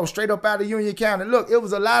Niro, straight up out of Union County. Look, it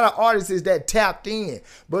was a lot of artists that tapped in.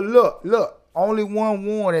 But look. Only one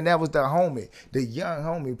won, and that was the homie, the young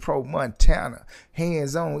homie, Pro Montana.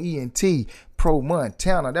 Hands on ENT, Pro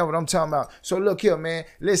Montana. That's what I'm talking about. So look here, man.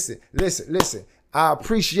 Listen. I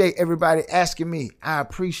appreciate everybody asking me. I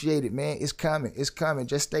appreciate it, man. It's coming.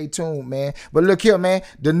 Just stay tuned, man. But look here, man.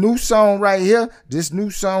 The new song right here,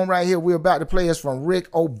 we're about to play is from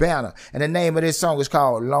Rick O'Banner. And the name of this song is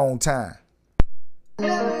called Long Time.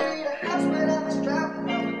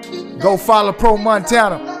 Go follow Pro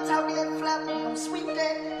Montana.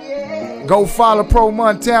 Go follow Pro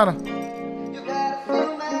Montana.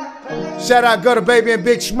 Shout out Gutter Baby and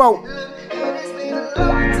Big Smoke.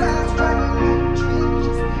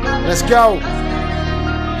 Let's go.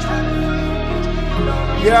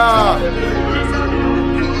 Yeah.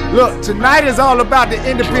 Look, tonight is all about the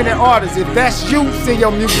independent artists. If that's you, send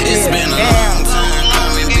your music in. It's been a long time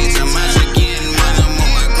coming, bitch. I'm out here getting money. I'm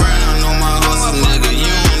on my grind, on my hustle, nigga.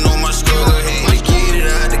 You don't know my struggle. Had to get it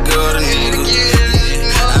out the gutter, nigga.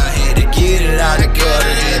 Out the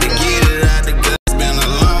gutter, had to get it out the gutter. It's been a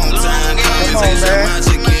long time coming. Come on, man.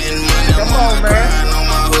 Come on, man. On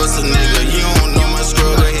my hustle, nigga. You don't know my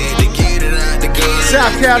struggle. Had to get it out the gutter.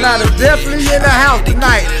 South Carolina definitely in the house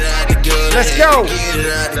tonight. Let's go.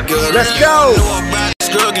 Let's go.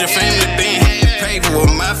 Struggling, family been having paper.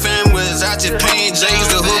 Well, my family was out just paying J's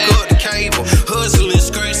to hook up the cable. Hustling,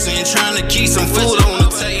 scratching, trying to keep some food on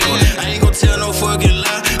the table. I ain't gonna tell no fucking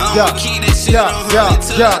lie. I'ma keep this shit on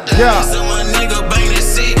Some my nigga bang that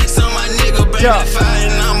sick, some my nigga bang that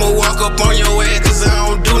fire. And I'ma walk up on your ass cause I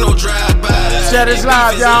don't do no drive-by. Share this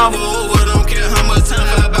live, y'all. Don't care how much time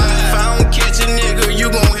I buy. If I don't catch a nigga,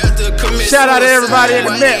 you gon' have to commit. Shout out to everybody in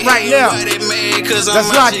the Met right now.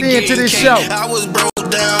 That's locked into this show. I was broke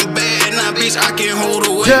down bad, now bitch I can hold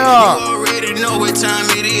away. Yeah. You already know what time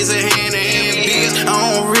it is, a hand-to-hand biz. I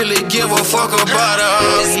don't really give a fuck about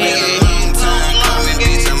all yeah.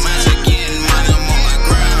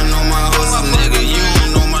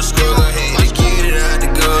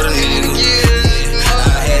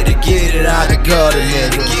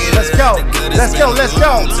 Let's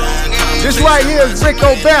go. This right here is Rick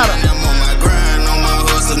O'Banner.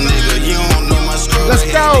 Let's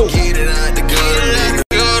go.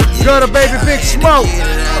 Gutter Baby, Big Smoke.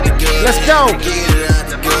 Let's go.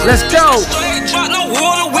 Drop no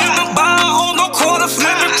water with the bar on no quarter,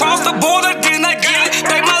 flipping across the border, then I get it.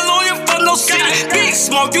 Thank my lawyer for no city. Big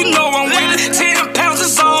Smoke, you know I'm with it. 10 pounds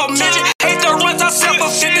is all midget. Hate the runs, I sell for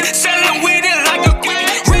 50. Selling with it like a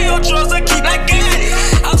quickie. Real drugs, I keep like it.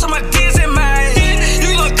 Out to my D's in my head.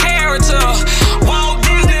 You look character. Walt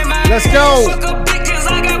Disney, man. Let's go. Fuck a bitch, cause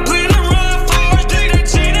I got plenty to run for. Did that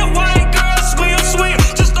cheated white girl, swim.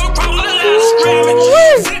 Just don't cross my line, screaming.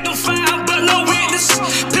 Victim found, but no witness.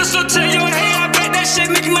 Pistol to your head, I bet that shit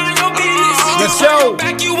make mind your business. Let's go.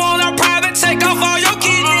 Back you on a private, take off all your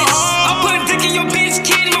kidneys. I put a dick in your bitch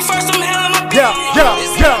kidney, but first I'm hell in my business.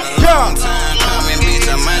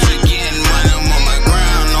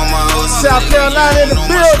 South Carolina in the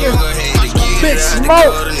building. Big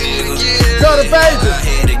Smoke. Gutter Baby.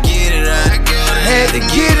 Had to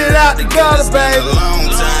get it out the gutter, baby.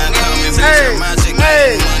 Hey.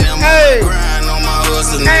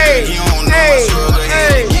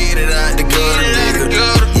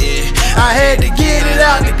 I had to get it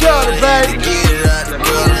out the gutter, baby.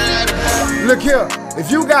 Look here.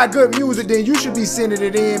 If you got good music, then you should be sending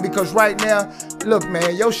it in because right now, look,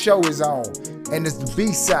 man, your show is on. And it's the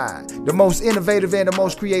B-side, the most innovative and the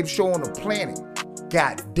most creative show on the planet.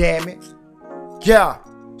 God damn it. Yeah.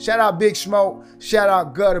 Shout out Big Smoke. Shout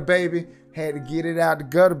out Gutter Baby. Had to get it out the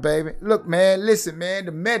gutter, baby. Look, man, listen, man.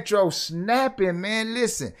 The Metro snapping, man.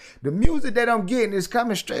 Listen, the music that I'm getting is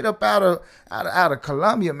coming straight up out of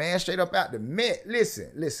Columbia, man. Straight up out the Met.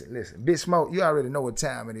 Listen. Big Smoke, you already know what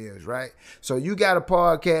time it is, right? So you got a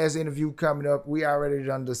podcast interview coming up. We already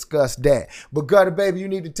done discussed that. But Gutter Baby, you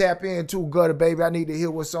need to tap in too, Gutter Baby. I need to hear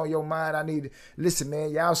what's on your mind. I need to listen,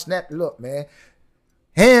 man. Y'all snap. Look, man.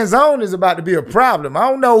 Hands on is about to be a problem. I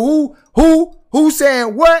don't know who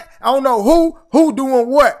saying what. I don't know who doing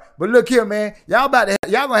what. But look here, man. Y'all gonna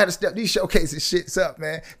have to step these showcases shits up,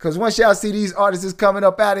 man. Cause once y'all see these artists coming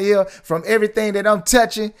up out of here from everything that I'm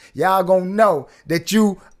touching, y'all gonna know that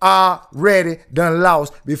you already done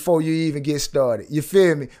lost before you even get started. You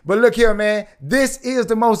feel me? But look here, man. This is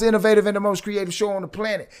the most innovative and the most creative show on the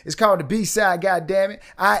planet. It's called The B-Side, goddammit.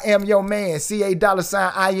 I am your man,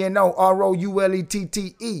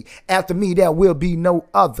 CA$INO-ROULETTE. After me, there will be no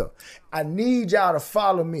other. I need y'all to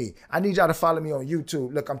follow me. I need y'all to follow me on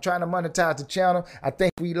YouTube. Look, I'm trying to monetize the channel. I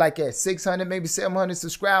think we like at 600, maybe 700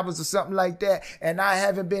 subscribers or something like that. And I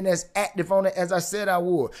haven't been as active on it as I said I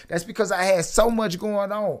would. That's because I had so much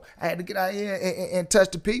going on. I had to get out here and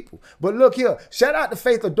touch the people. But look here, shout out to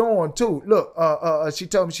Faith Adorn too. Look, she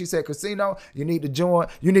told me, she said, Casino, you need to join.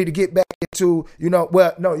 You need to get back into, you know,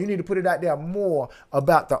 well, no, you need to put it out there more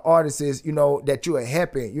about the artists, you know, that you are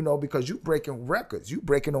helping, you know, because you breaking records. You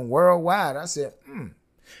breaking them worldwide. I said,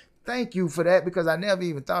 thank you for that, because I never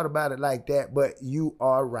even thought about it like that, but you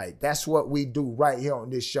are right. That's what we do right here on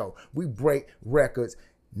this show. We break records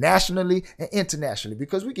nationally and internationally,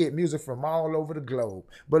 because we get music from all over the globe.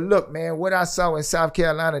 But look, man, what I saw in South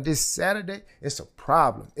Carolina this Saturday, it's a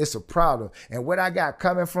problem. It's a problem. And what I got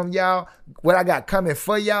coming from y'all, what I got coming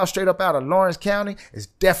for y'all straight up out of Lawrence County is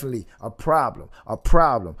definitely a problem. A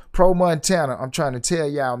problem. Pro Montana, I'm trying to tell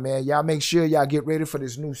y'all, man, y'all make sure y'all get ready for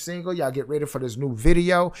this new single. Y'all get ready for this new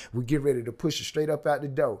video. We get ready to push it straight up out the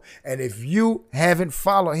door. And if you haven't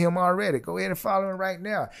followed him already, go ahead and follow him right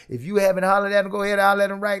now. If you haven't hollered at him, go ahead and holler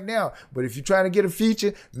at him right now. But if you're trying to get a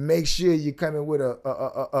feature, make sure you come in with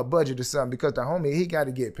a budget or something, because the homie, he got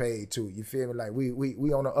to get paid too. You feel me? Like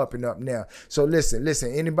we on the up and up now. So listen,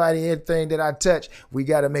 anybody, anything that I touch, we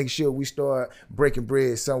got to make sure we start breaking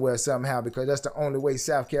bread somewhere, somehow, because that's the only way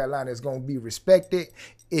South Carolina is going to be respected,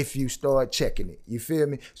 if you start checking it. You feel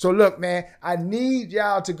me? So look, man, I need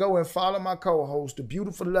y'all to go and follow my co-host, the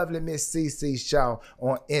beautiful, lovely Miss CC Shaw,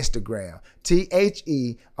 on Instagram.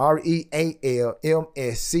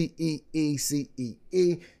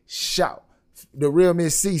 TheRealMsCeecee Shaw. The Real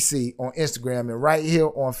Miss CC on Instagram, and right here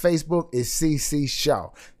on Facebook is CC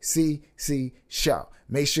Shaw. CC Shaw.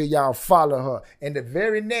 Make sure y'all follow her. And the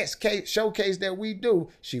very next showcase that we do,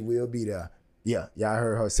 she will be there. Yeah, y'all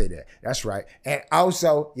heard her say that. That's right. And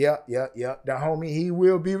also, the homie, he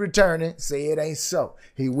will be returning. Say it ain't so.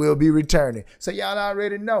 He will be returning. So y'all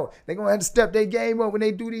already know. They're going to have to step their game up when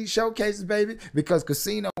they do these showcases, baby, because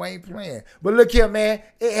Casino ain't playing. But look here, man.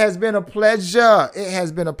 It has been a pleasure. It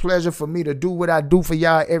has been a pleasure for me to do what I do for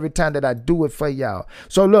y'all every time that I do it for y'all.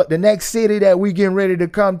 So look, the next city that we getting ready to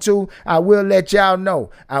come to, I will let y'all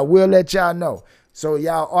know. I will let y'all know. So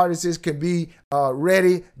y'all artists can be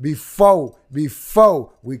ready before we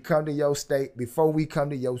come to your state, before we come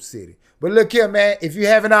to your city. But look here, man, if you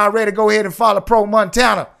haven't already, go ahead and follow Pro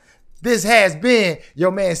Montana. This has been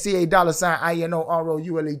your man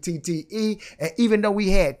CA$INO-ROULETTE. And even though we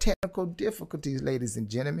had technical difficulties, ladies and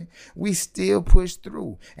gentlemen, we still pushed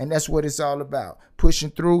through. And that's what it's all about. Pushing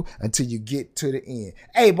through until you get to the end.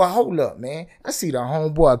 Hey, but hold up, man. I see the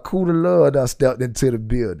homeboy Coup de Love done stepped into the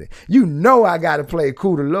building. You know I got to play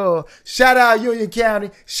Coup de Love. Shout out Union County.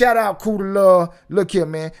 Shout out Coup de Love. Look here,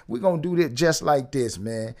 man. We're going to do this just like this,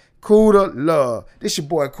 man. Coup de Love. This your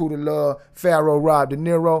boy Coup de Love, Pharaoh Rob De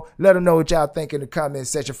Niro. Let them know what y'all think in the comment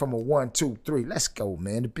section from a 1, 2, 3. Let's go,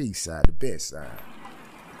 man. The B-side, the best side.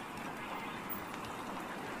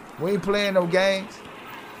 We ain't playing no games.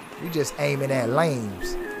 We just aiming at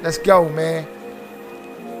lames. Let's go, man.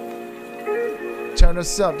 Turn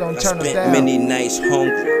us up, don't turn us down. I spent many nights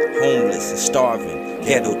hungry, homeless, and starving.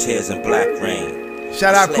 Ghetto tears and black rain.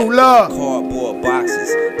 Shout out Cool Love. Cardboard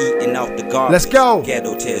boxes, eating out the garbage. Let's go.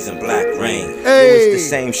 Ghetto tears and black rain. Hey. It was the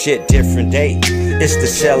same shit, different day. It's the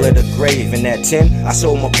cell of the grave. In that 10, I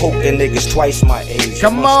sold my coke to niggas twice my age.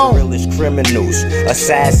 Come on. The realest criminals,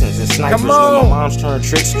 assassins, and snipers. When my mom's turned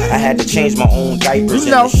tricks, I had to change my own diapers.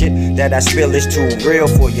 You know. And the shit that I spill is too real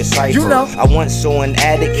for your cipher. You know. I once saw an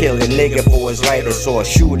addict kill a nigga for his lighter. Saw a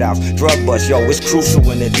shootout, drug bust. Yo, it's crucial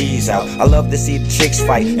when the D's out. I love to see the chicks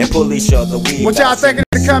fight and pull each other. What y'all think in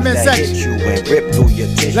the comment section? You and rip through your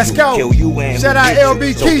tissue. Let's go. Kill you and shout out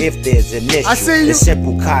LB so Keith. If there's an issue, I see you. The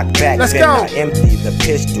simple cock back. Let's then go. I empty the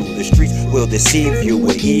pistol. The streets will deceive you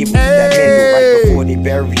with evil. That men right before they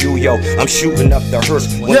bury you. Yo, I'm shooting up the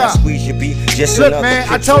hearse. When I squeeze your beat, just look, another man,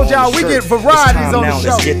 I told y'all we get varieties on the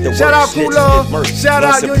show. Shout out Cool Love. Shout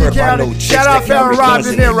out Union County. Shout out Pharaoh Rob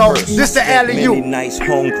De Niro. This the alley-oop. Many nights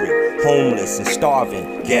hungry, homeless and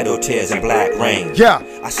starving, ghetto tears and black rain. Yeah,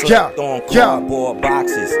 I slept on cardboard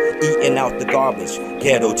boxes, eating out the garbage,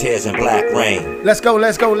 ghetto tears and black rain. Let's go,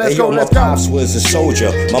 let's go, let's go, let's go. My pops was a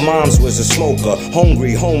soldier, my mom's was a smoker,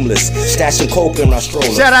 hungry, homeless, stashing coke in our stroller.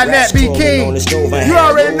 Shout out Nat B. King. You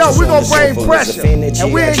already know we gonna bring pressure,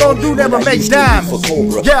 and we ain't gonna do that but make diamonds.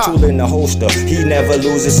 Yeah. Tool in the holster, he never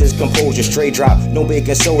loses his composure. Straight drop, no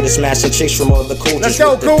baking soda, smashing chicks from other cultures. Let's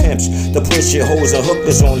go, with the pimps, the push your hoes and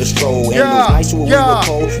hookers on the stroll. And those nights when we were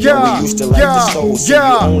cold, we used to light the stove. So you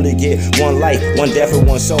only get one life, one death and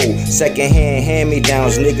one soul. Secondhand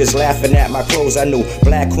hand-me-downs, niggas laughing at my clothes. I knew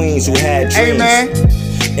black queens who had dreams. Hey man,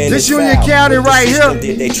 this Union County right here.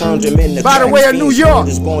 They turned them into by the way of New York.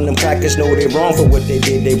 Born them crackers know they wrong for what they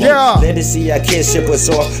did. They won't let us see our kids ship us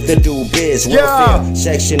off to do biz. Welfare,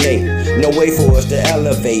 Section 8, no way for us to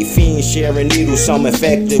elevate. Fiends sharing needles, some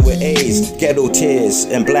infected with AIDS, ghetto tears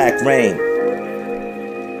and black rain.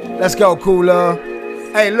 Let's go, Cooler.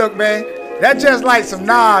 Hey, look, man. That's just like some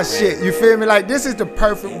Nas shit. You feel me? Like, this is the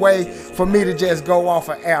perfect way for me to just go off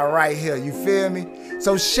of air right here. You feel me?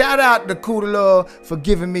 So shout out to Cooler for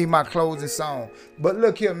giving me my closing song. But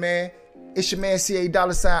look here, man. It's your man CA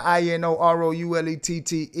 $INOROULETTE.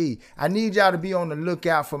 I need y'all to be on the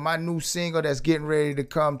lookout for my new single that's getting ready to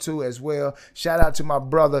come too as well. Shout out to my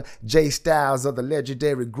brother Jay Styles of the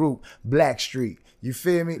legendary group Blackstreet. You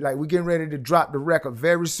feel me? Like, we getting ready to drop the record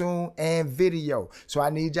very soon and video. So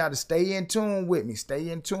I need y'all to stay in tune with me.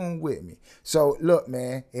 Stay in tune with me. So look,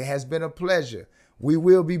 man, it has been a pleasure. We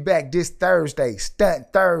will be back this Thursday,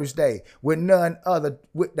 Stunt Thursday, with none other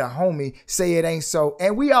with the homie Say It Ain't So.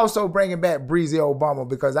 And we also bringing back Breezy Obama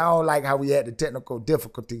because I don't like how we had the technical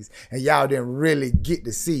difficulties and y'all didn't really get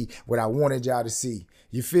to see what I wanted y'all to see.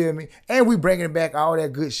 You feel me? And we bringing back all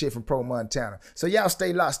that good shit from Pro Montana. So y'all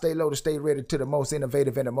stay locked, stay low to stay ready to the most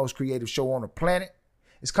innovative and the most creative show on the planet.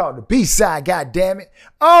 It's called The B-Side, goddammit.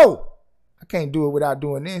 Oh, I can't do it without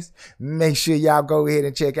doing this. Make sure y'all go ahead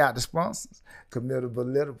and check out the sponsors. Committable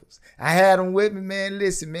Littables. I had them with me, man.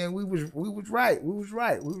 Listen, man, we was right. We was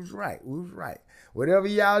right. Whatever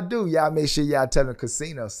y'all do, y'all make sure y'all tell them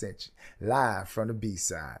Casino sent you live from the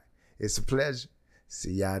B-Side. It's a pleasure.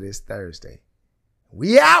 See y'all this Thursday.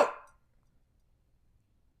 We out.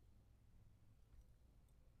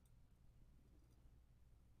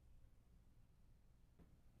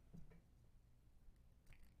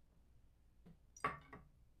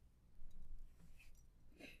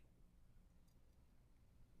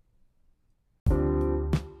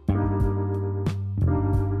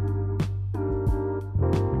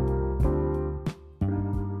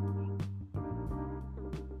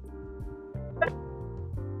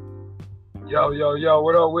 Yo,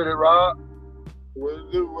 what up with it, Rob? What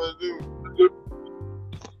it do?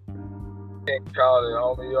 Can't call it,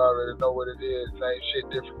 homie. You already know what it is. Same shit,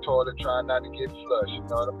 different toilet, trying not to get flush. You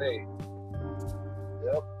know what I mean?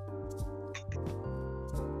 Yep.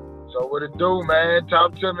 So what it do, man?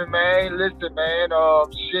 Talk to me, man. Listen, man.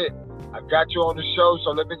 Shit. I got you on the show,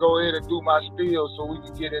 so let me go ahead and do my spiel so we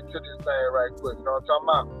can get into this thing right quick. You know what I'm talking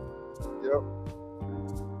about? Yep.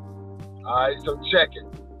 All right, so check it.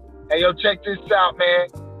 Hey, yo, check this out, man.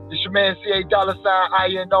 It's your man, CA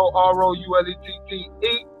 $INOROULETTE.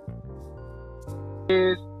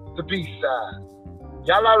 Is the B-Side.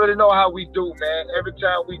 Y'all already know how we do, man. Every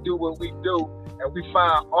time we do what we do, and we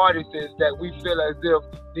find artists that we feel as if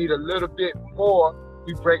need a little bit more,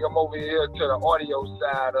 we bring them over here to the audio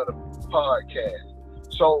side of the podcast.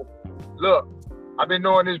 So, look, I've been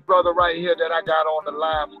knowing this brother right here that I got on the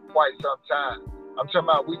line for quite some time. I'm talking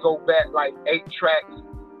about we go back like 8 tracks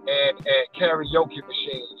and karaoke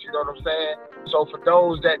machines, you know what I'm saying? So for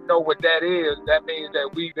those that know what that is, that means that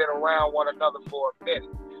we've been around one another for a minute.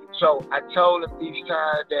 So I told him each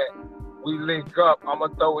time that we link up, I'm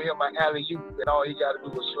gonna throw him an alley-oop and all he gotta do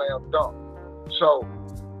is slam dunk. So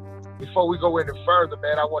before we go any further,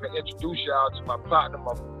 man, I wanna introduce y'all to my partner,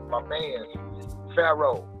 my man,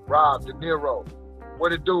 Pharaoh, Rob De Niro.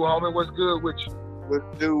 What it do, homie? What's good with you? What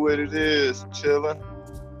it do, what it is, chillin'.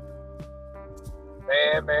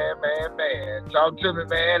 Man. Talk to me,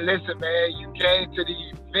 man. Listen, man, you came to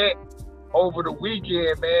the event over the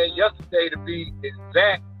weekend, man, yesterday to be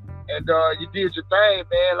exact, and you did your thing,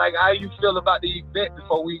 man. Like, how you feel about the event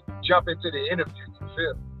before we jump into the interview? You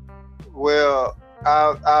feel? Well,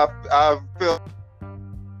 I felt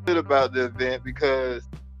good about the event because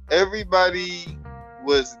everybody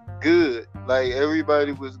was good. Like,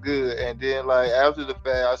 everybody was good. And then, like, after the fact,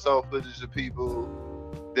 I saw footage of people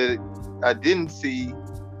that I didn't see,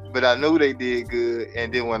 but I knew they did good.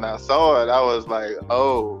 And then when I saw it, I was like,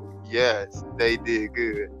 oh, yes, they did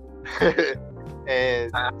good.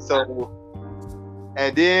 And so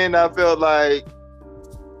And then I felt like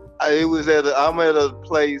I'm at a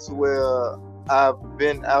place where I've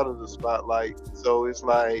been out of the spotlight. So it's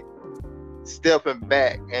like stepping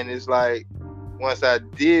back, and it's like once I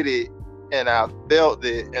did it and I felt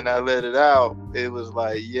it and I let it out, it was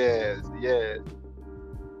like, yes.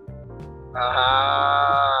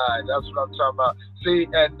 That's what I'm talking about. See,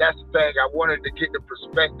 and that's the thing. I wanted to get the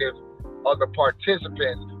perspective of the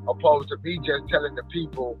participants opposed to me just telling the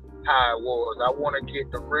people how it was. I want to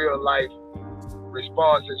get the real life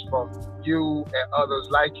responses from you and others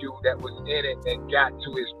like you that was in it and got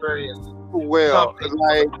to experience. Well,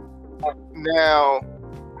 like now,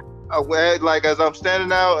 like as I'm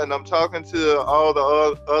standing out and I'm talking to all the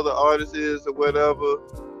other artists or whatever,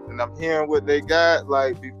 and I'm hearing what they got,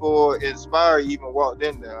 like before Inspire even walked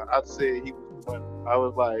in there, I said he was one. I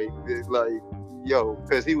was like, yo,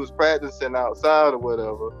 because he was practicing outside or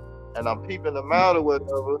whatever, and I'm peeping him out or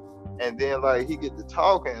whatever, and then like he get to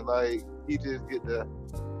talking, like he just get to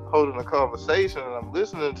holding a conversation, and I'm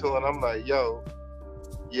listening to it, and I'm like, yo,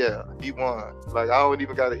 yeah, he won. Like I don't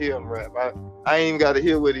even got to hear him rap. I ain't even got to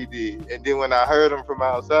hear what he did. And then when I heard him from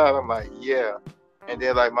outside, I'm like, yeah. And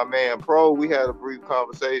then like my man Pro, we had a brief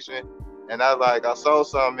conversation, and I saw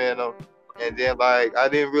something in him, and then like I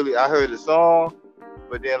heard the song,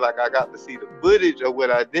 but then like I got to see the footage of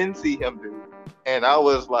what I didn't see him do, and I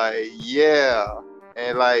was like, yeah.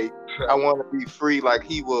 And like I want to be free like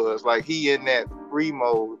he was, like he in that free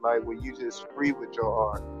mode, like where you just free with your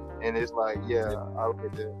art, and it's like, yeah, I'll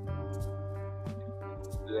get that.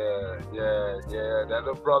 Yeah. That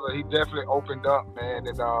little brother, he definitely opened up, man,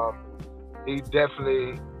 and he's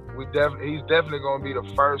definitely gonna be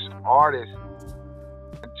the first artist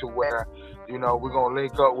to where, you know, we're gonna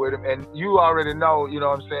link up with him. And you already know, you know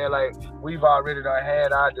what I'm saying, like we've already done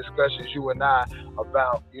had our discussions, you and I,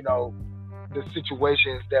 about, you know, the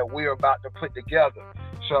situations that we're about to put together.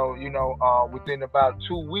 So, you know, within about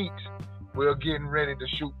 2 weeks, we're getting ready to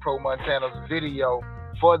shoot Pro Montana's video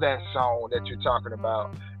for that song that you're talking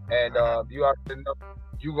about. And you already know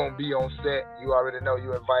you're gonna be on set. You already know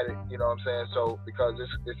you're invited, you know what I'm saying? So because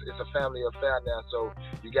it's a family affair now, so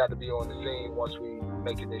you got to be on the scene once we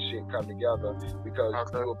making this shit come together, because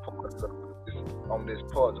you're a part on this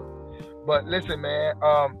puzzle. But listen, man,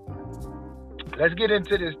 let's get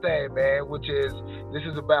into this thing, man, which is, this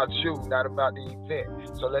is about you, not about the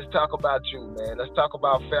event. So let's talk about you, man. Let's talk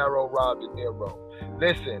about Pharaoh Rob De Niro.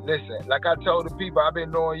 Listen, like I told the people, I've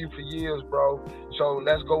been knowing you for years, bro. So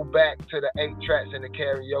let's go back to the 8 tracks and the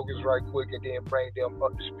karaoke's right quick, and then bring them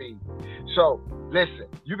up to speed. So listen,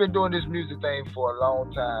 you've been doing this music thing for a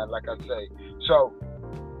long time, like I say. So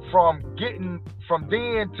from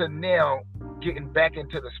then to now, getting back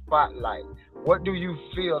into the spotlight, what do you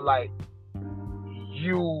feel like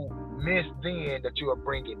you missed then that you are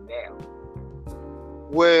bringing now?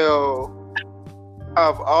 Well,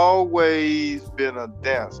 I've always been a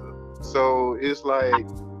dancer, so it's like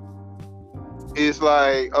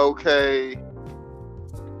okay,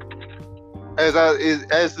 as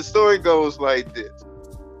the story goes like this.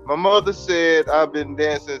 My mother said I've been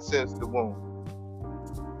dancing since the womb,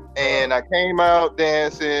 and I came out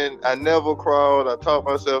dancing. I never crawled. I taught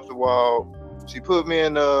myself to walk. She put me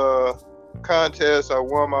in a contest. I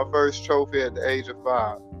won my first trophy at the age of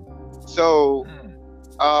 5. So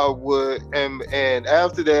I would, and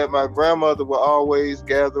after that, my grandmother would always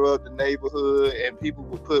gather up the neighborhood, and people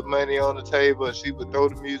would put money on the table, and she would throw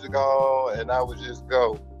the music on, and I would just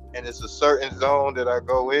go. And it's a certain zone that I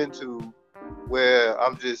go into where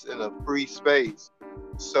I'm just in a free space.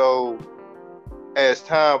 So as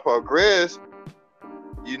time progressed,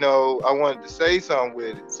 you know, I wanted to say something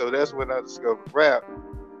with it. So that's when I discovered rap.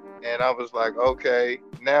 And I was like, okay,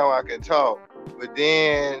 now I can talk. But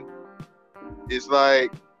then it's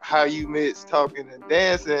like how you mix talking and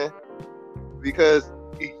dancing, because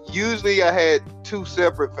usually I had 2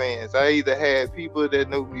 separate fans. I either had people that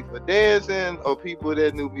knew me for dancing or people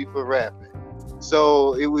that knew me for rapping.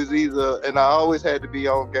 So it was either, and I always had to be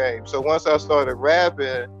on game. So once I started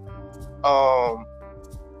rapping, I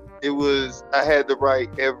had to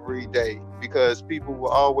write every day because people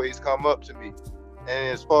will always come up to me. And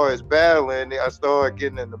as far as battling, I started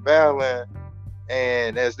getting into battling,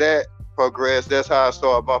 and as that progressed, that's how I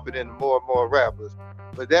started bumping into more and more rappers.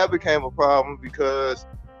 But that became a problem because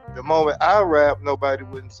the moment I rap, nobody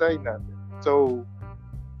wouldn't say nothing. So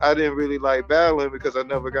I didn't really like battling because I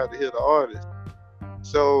never got to hear the artist.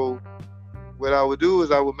 So what I would do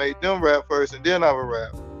is I would make them rap first, and then I would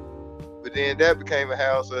rap. But then that became a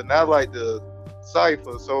house, and I like to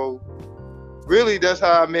cipher. So really, that's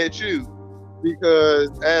how I met you.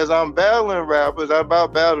 Because as I'm battling rappers, I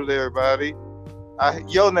about battled everybody,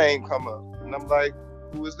 your name come up. And I'm like,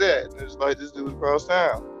 who is that? And it's like this dude across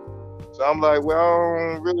town. So I'm like, well,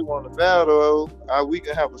 I don't really want to battle. We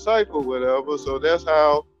can have a cypher or whatever. So that's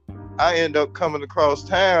how I end up coming across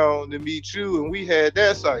town to meet you, and we had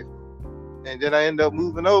that cypher. And then I end up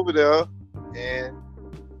moving over there, and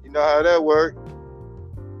you know how that worked.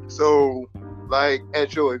 So, like,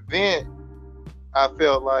 at your event, I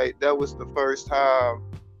felt like that was the first time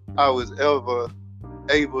I was ever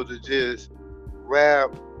able to just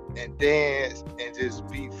rap and dance and just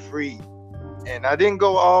be free. And I didn't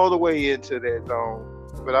go all the way into that zone,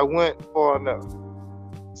 but I went far enough.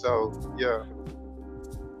 So, yeah.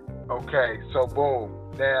 Okay, so boom.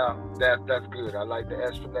 Now, that's good. I like the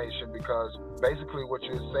explanation, because basically what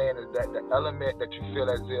you're saying is that the element that you feel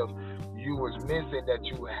as if you was missing that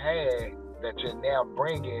you had, that you're now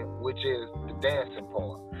bringing, which is the dancing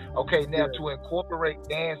part. Okay, now to incorporate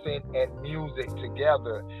dancing and music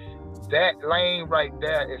together, that lane right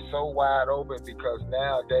there is so wide open, because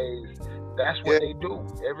nowadays that's what they do.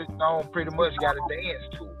 Every song pretty much got to dance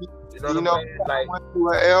to. You know what I'm saying?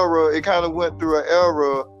 Like, it kind of went through an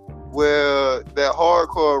era where that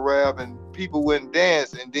hardcore rap and people wouldn't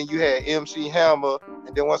dance, and then you had MC Hammer,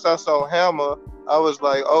 and then once I saw Hammer, I was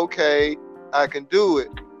like, okay, I can do it.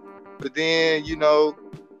 But then, you know,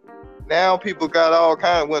 now people got all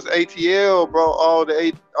kinds. Once ATL brought all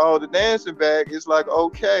the dancing back, it's like,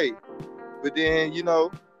 okay. But then, you know,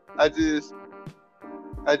 I just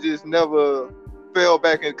never fell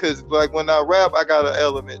back in, because like when I rap, I got an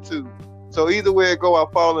element too. So either way it go, I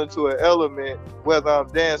fall into an element, whether I'm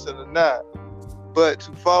dancing or not. But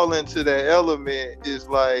to fall into that element is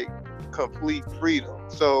like complete freedom.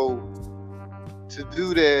 So to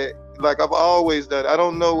do that, like I've always done, I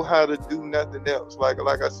don't know how to do nothing else. Like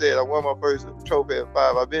I said, I won my first trophy at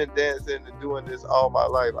 5. I've been dancing and doing this all my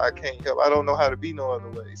life. I can't help. I don't know how to be no other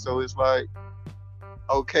way. So it's like,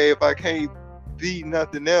 okay, if I can't be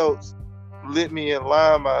nothing else, let me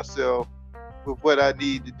align myself with what I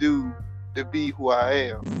need to do to be who I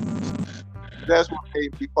am. That's what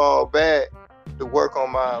made me fall back to work on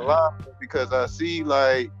my alignment, because I see,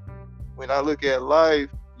 like, when I look at life,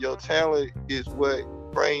 your talent is what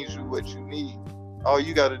brings you what you need. All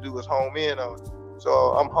you got to do is home in on it. So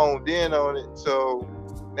I'm homed in on it. So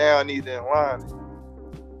now I need to align it.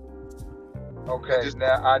 Okay,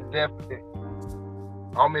 now I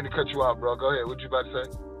don't mean to cut you out, bro. Go ahead. What you about to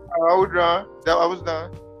say? I was done. I was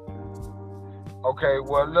done. Okay,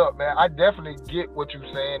 well, look, man, I definitely get what you're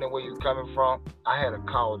saying and where you're coming from. I had a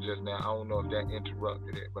call just now. I don't know if that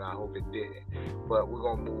interrupted it, but I hope it didn't. But we're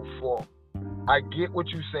going to move forward. I get what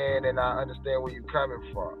you're saying, and I understand where you're coming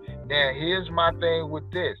from. Now, here's my thing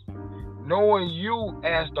with this. Knowing you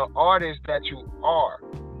as the artist that you are,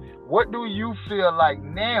 what do you feel like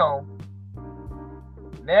now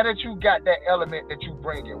that you got that element that you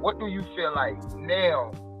bring in? What do you feel like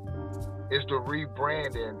now is the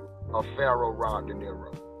rebranding of Pharaoh Rob De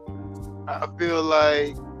Niro? I feel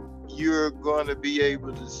like you're going to be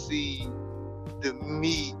able to see the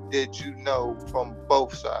meat that you know from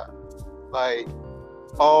both sides, like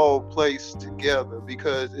all placed together,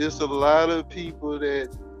 because it's a lot of people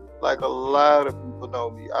that, like, a lot of people know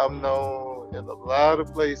me. I'm known in a lot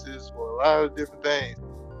of places for a lot of different things.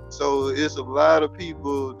 So it's a lot of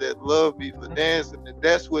people that love me for dancing, and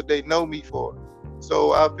that's what they know me for.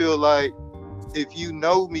 So I feel like if you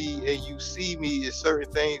know me and you see me, it's certain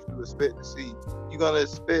things you expect to see. You're gonna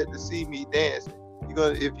expect to see me dancing.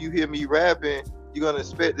 If you hear me rapping, you're gonna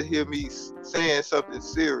expect to hear me saying something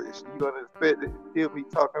serious. You're gonna expect to hear me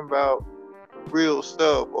talking about real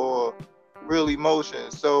stuff or real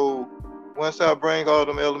emotions. So once I bring all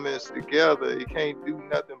them elements together, it can't do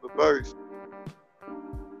nothing but burst.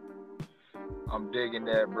 I'm digging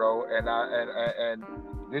that, bro, and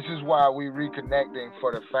this is why we reconnecting,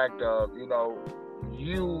 for the fact of, you know,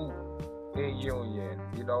 you in Union.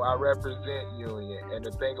 You know, I represent Union, and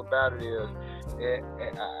the thing about it is,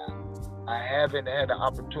 I haven't had the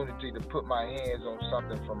opportunity to put my hands on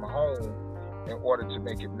something from home in order to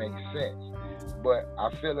make it make sense. But I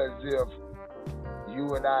feel as if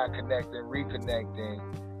you and I connecting, reconnecting,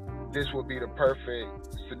 this would be the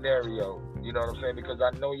perfect scenario. You know what I'm saying? Because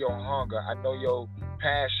I know your hunger, I know your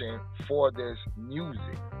passion for this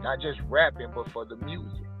music, not just rapping, but for the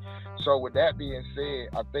music. So with that being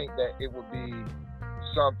said, I think that it would be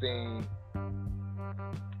something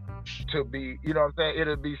to be, you know what I'm saying?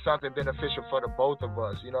 It'll be something beneficial for the both of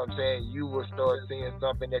us. You know what I'm saying? You will start seeing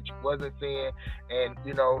something that you wasn't seeing, and,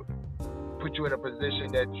 you know, put you in a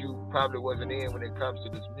position that you probably wasn't in when it comes to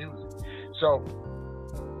this music. So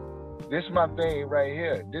this is my thing right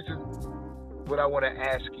here. This is what I want to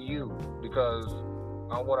ask you, because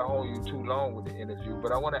don't want to hold you too long with the interview,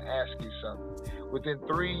 but I want to ask you something. Within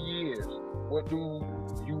 3 years, what do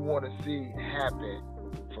you want to see happen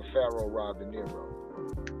for Pharaoh Rob De Niro?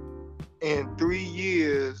 In 3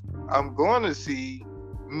 years, I'm going to see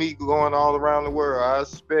me going all around the world. I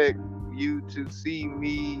expect you to see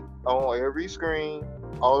me on every screen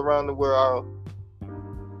all around the world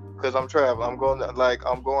because I'm traveling. I'm going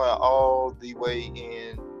all the way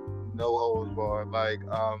in, no holds barred.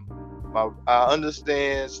 I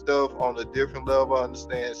understand stuff on a different level. I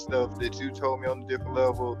understand stuff that you told me on a different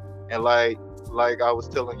level. And like I was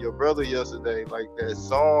telling your brother yesterday, like that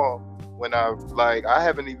song, when I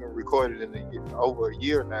haven't even recorded over a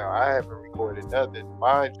year now. I haven't recorded nothing.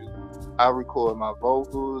 Mind you, I record my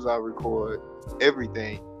vocals, I record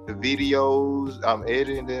everything. The videos, I'm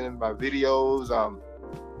editing my videos,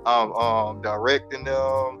 I'm directing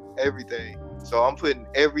them, everything. So I'm putting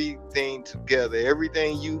everything together.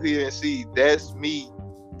 Everything you hear and see, that's me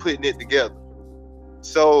putting it together.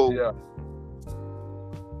 So yeah.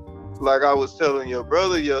 Like I was telling your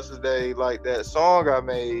brother yesterday, like that song I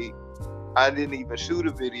made, I didn't even shoot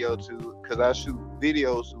a video to, because I shoot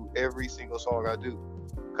videos to every single song I do.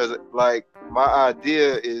 Because like my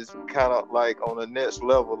idea is kind of like on the next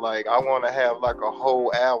level. Like I want to have like a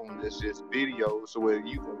whole album that's just videos, so where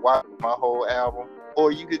you can watch my whole album,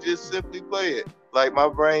 or you could just simply play it. Like my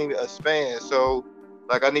brain expands, so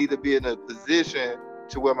like I need to be in a position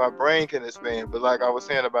to where my brain can expand. But like I was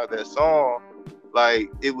saying about that song, like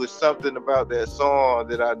it was something about that song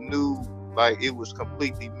that I knew like it was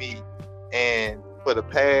completely me. And for the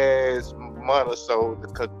past month or so,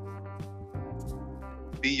 to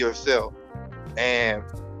be yourself. And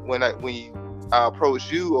when I approached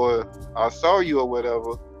you or I saw you or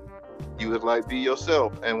whatever, you was like, be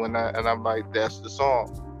yourself. And I'm like, that's the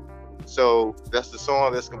song. So that's the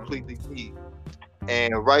song that's completely me.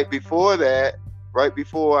 And right before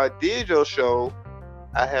I did your show,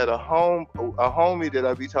 I had a homie that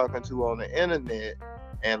I be talking to on the internet.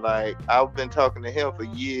 And like I've been talking to him for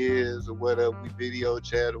years or whatever. We video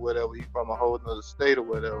chat or whatever. He's from a whole nother state or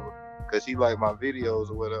whatever, because he liked my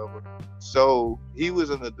videos or whatever. So he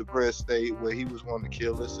was in a depressed state where he was wanting to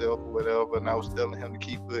kill himself or whatever. And I was telling him to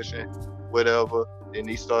keep pushing, whatever. Then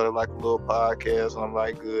he started like a little podcast. And I'm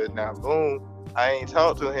like, good. Now, boom. I ain't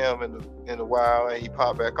talked to him in a while, and he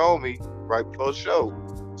popped back on me right before the show.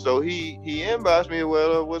 So he inboxed me or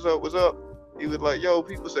whatever. What's up? He was like, yo,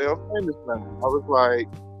 people say I'm famous now. I was like,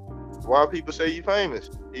 why people say you famous?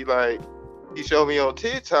 He showed me on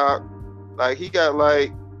TikTok, like he got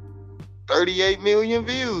like 38 million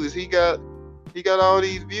views. He got all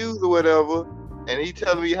these views or whatever. And he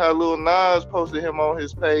telling me how Lil Nas posted him on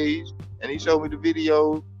his page. And he showed me the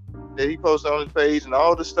video that he posted on his page and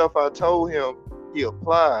all the stuff I told him, he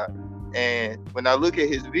applied. And when I look at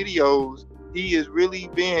his videos, he is really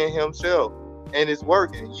being himself. And it's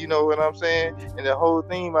working, you know what I'm saying? And the whole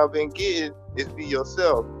theme I've been getting is be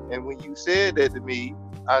yourself. And when you said that to me,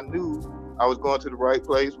 I knew I was going to the right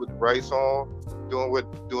place with the right song, doing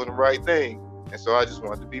the right thing. And so I just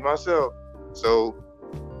wanted to be myself. So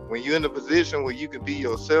when you're in a position where you can be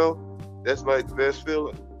yourself, that's like the best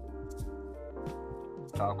feeling.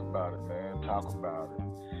 Talk about it, man. Talk about it.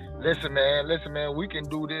 Listen, man, we can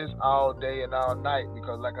do this all day and all night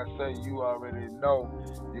because, like I say, you already know,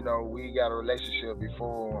 we got a relationship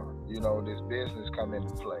before, this business come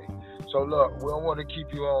into play. So, look, we don't want to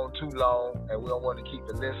keep you on too long, and we don't want to keep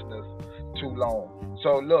the listeners too long.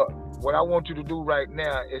 So, look, what I want you to do right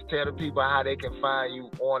now is tell the people how they can find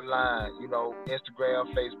you online,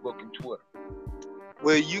 Instagram, Facebook, and Twitter.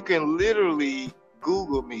 Well, you can literally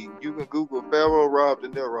Google me. You can Google Pharaoh Rob De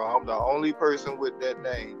Niro. I'm the only person with that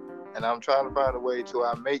name. And I'm trying to find a way to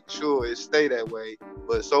I make sure it stay that way.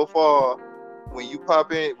 But so far, when you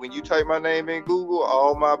type my name in Google,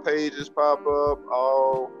 all my pages pop up,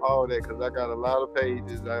 all that, because I got a lot of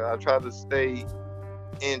pages. I try to stay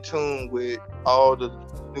in tune with all the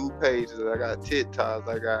new pages. I got TikToks,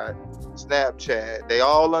 I got Snapchat. They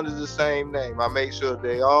all under the same name. I make sure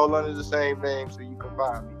they all under the same name so you can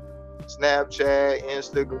find me. Snapchat,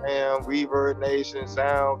 Instagram, Reverb Nation,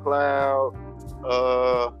 SoundCloud.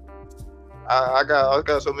 I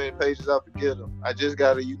got so many pages I forget them. I just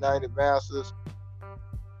got a United Masters.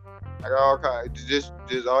 I got all kinds. Just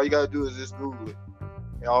all you gotta do is just Google it,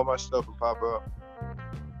 and all my stuff will pop up.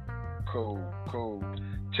 Cool.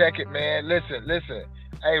 Check it, man. Listen.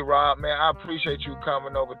 Hey, Rob, man, I appreciate you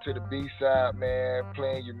coming over to the B-side, man,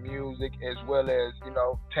 playing your music as well as,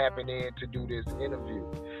 tapping in to do this interview.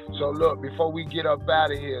 So, look, before we get up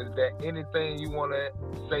out of here, is there anything you want to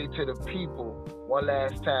say to the people one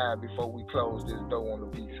last time before we close this door on the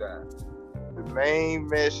B-side? the main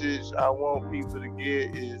message I want people to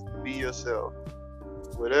get is be yourself.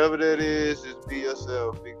 Whatever that is, just be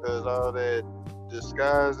yourself, because all that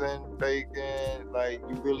disguising, faking, like,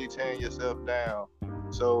 you really tearing yourself down.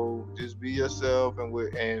 So just be yourself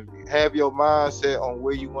and have your mindset on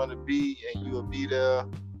where you want to be, and you'll be there.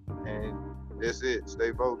 And that's it.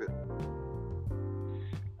 Stay focused.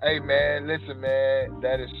 Hey man, listen man,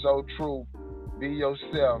 that is so true. Be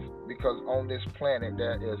yourself, because on this planet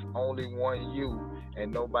there is only one you,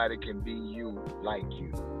 and nobody can be you like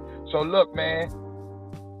you. So look man,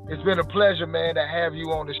 it's been a pleasure, man, to have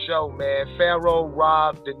you on the show, man. Pharaoh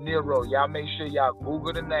Rob De Niro. Y'all make sure y'all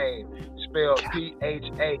Google the name. Spelled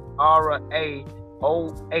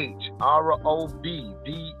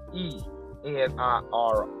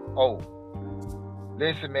PHARAOHROBDENIRO.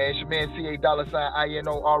 Listen, man, it's your man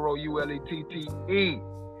CA$INOROULETTE.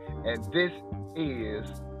 And this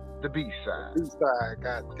is the B-side. B-side,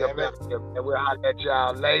 God damn it. And we'll holler at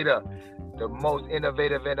y'all later. The most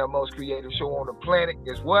innovative and the most creative show on the planet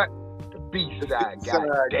is what? The B-side, God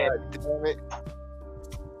damn it.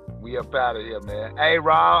 We up out of here, man. Hey,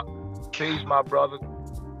 Rob. Peace, my brother.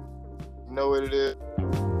 You know what it is.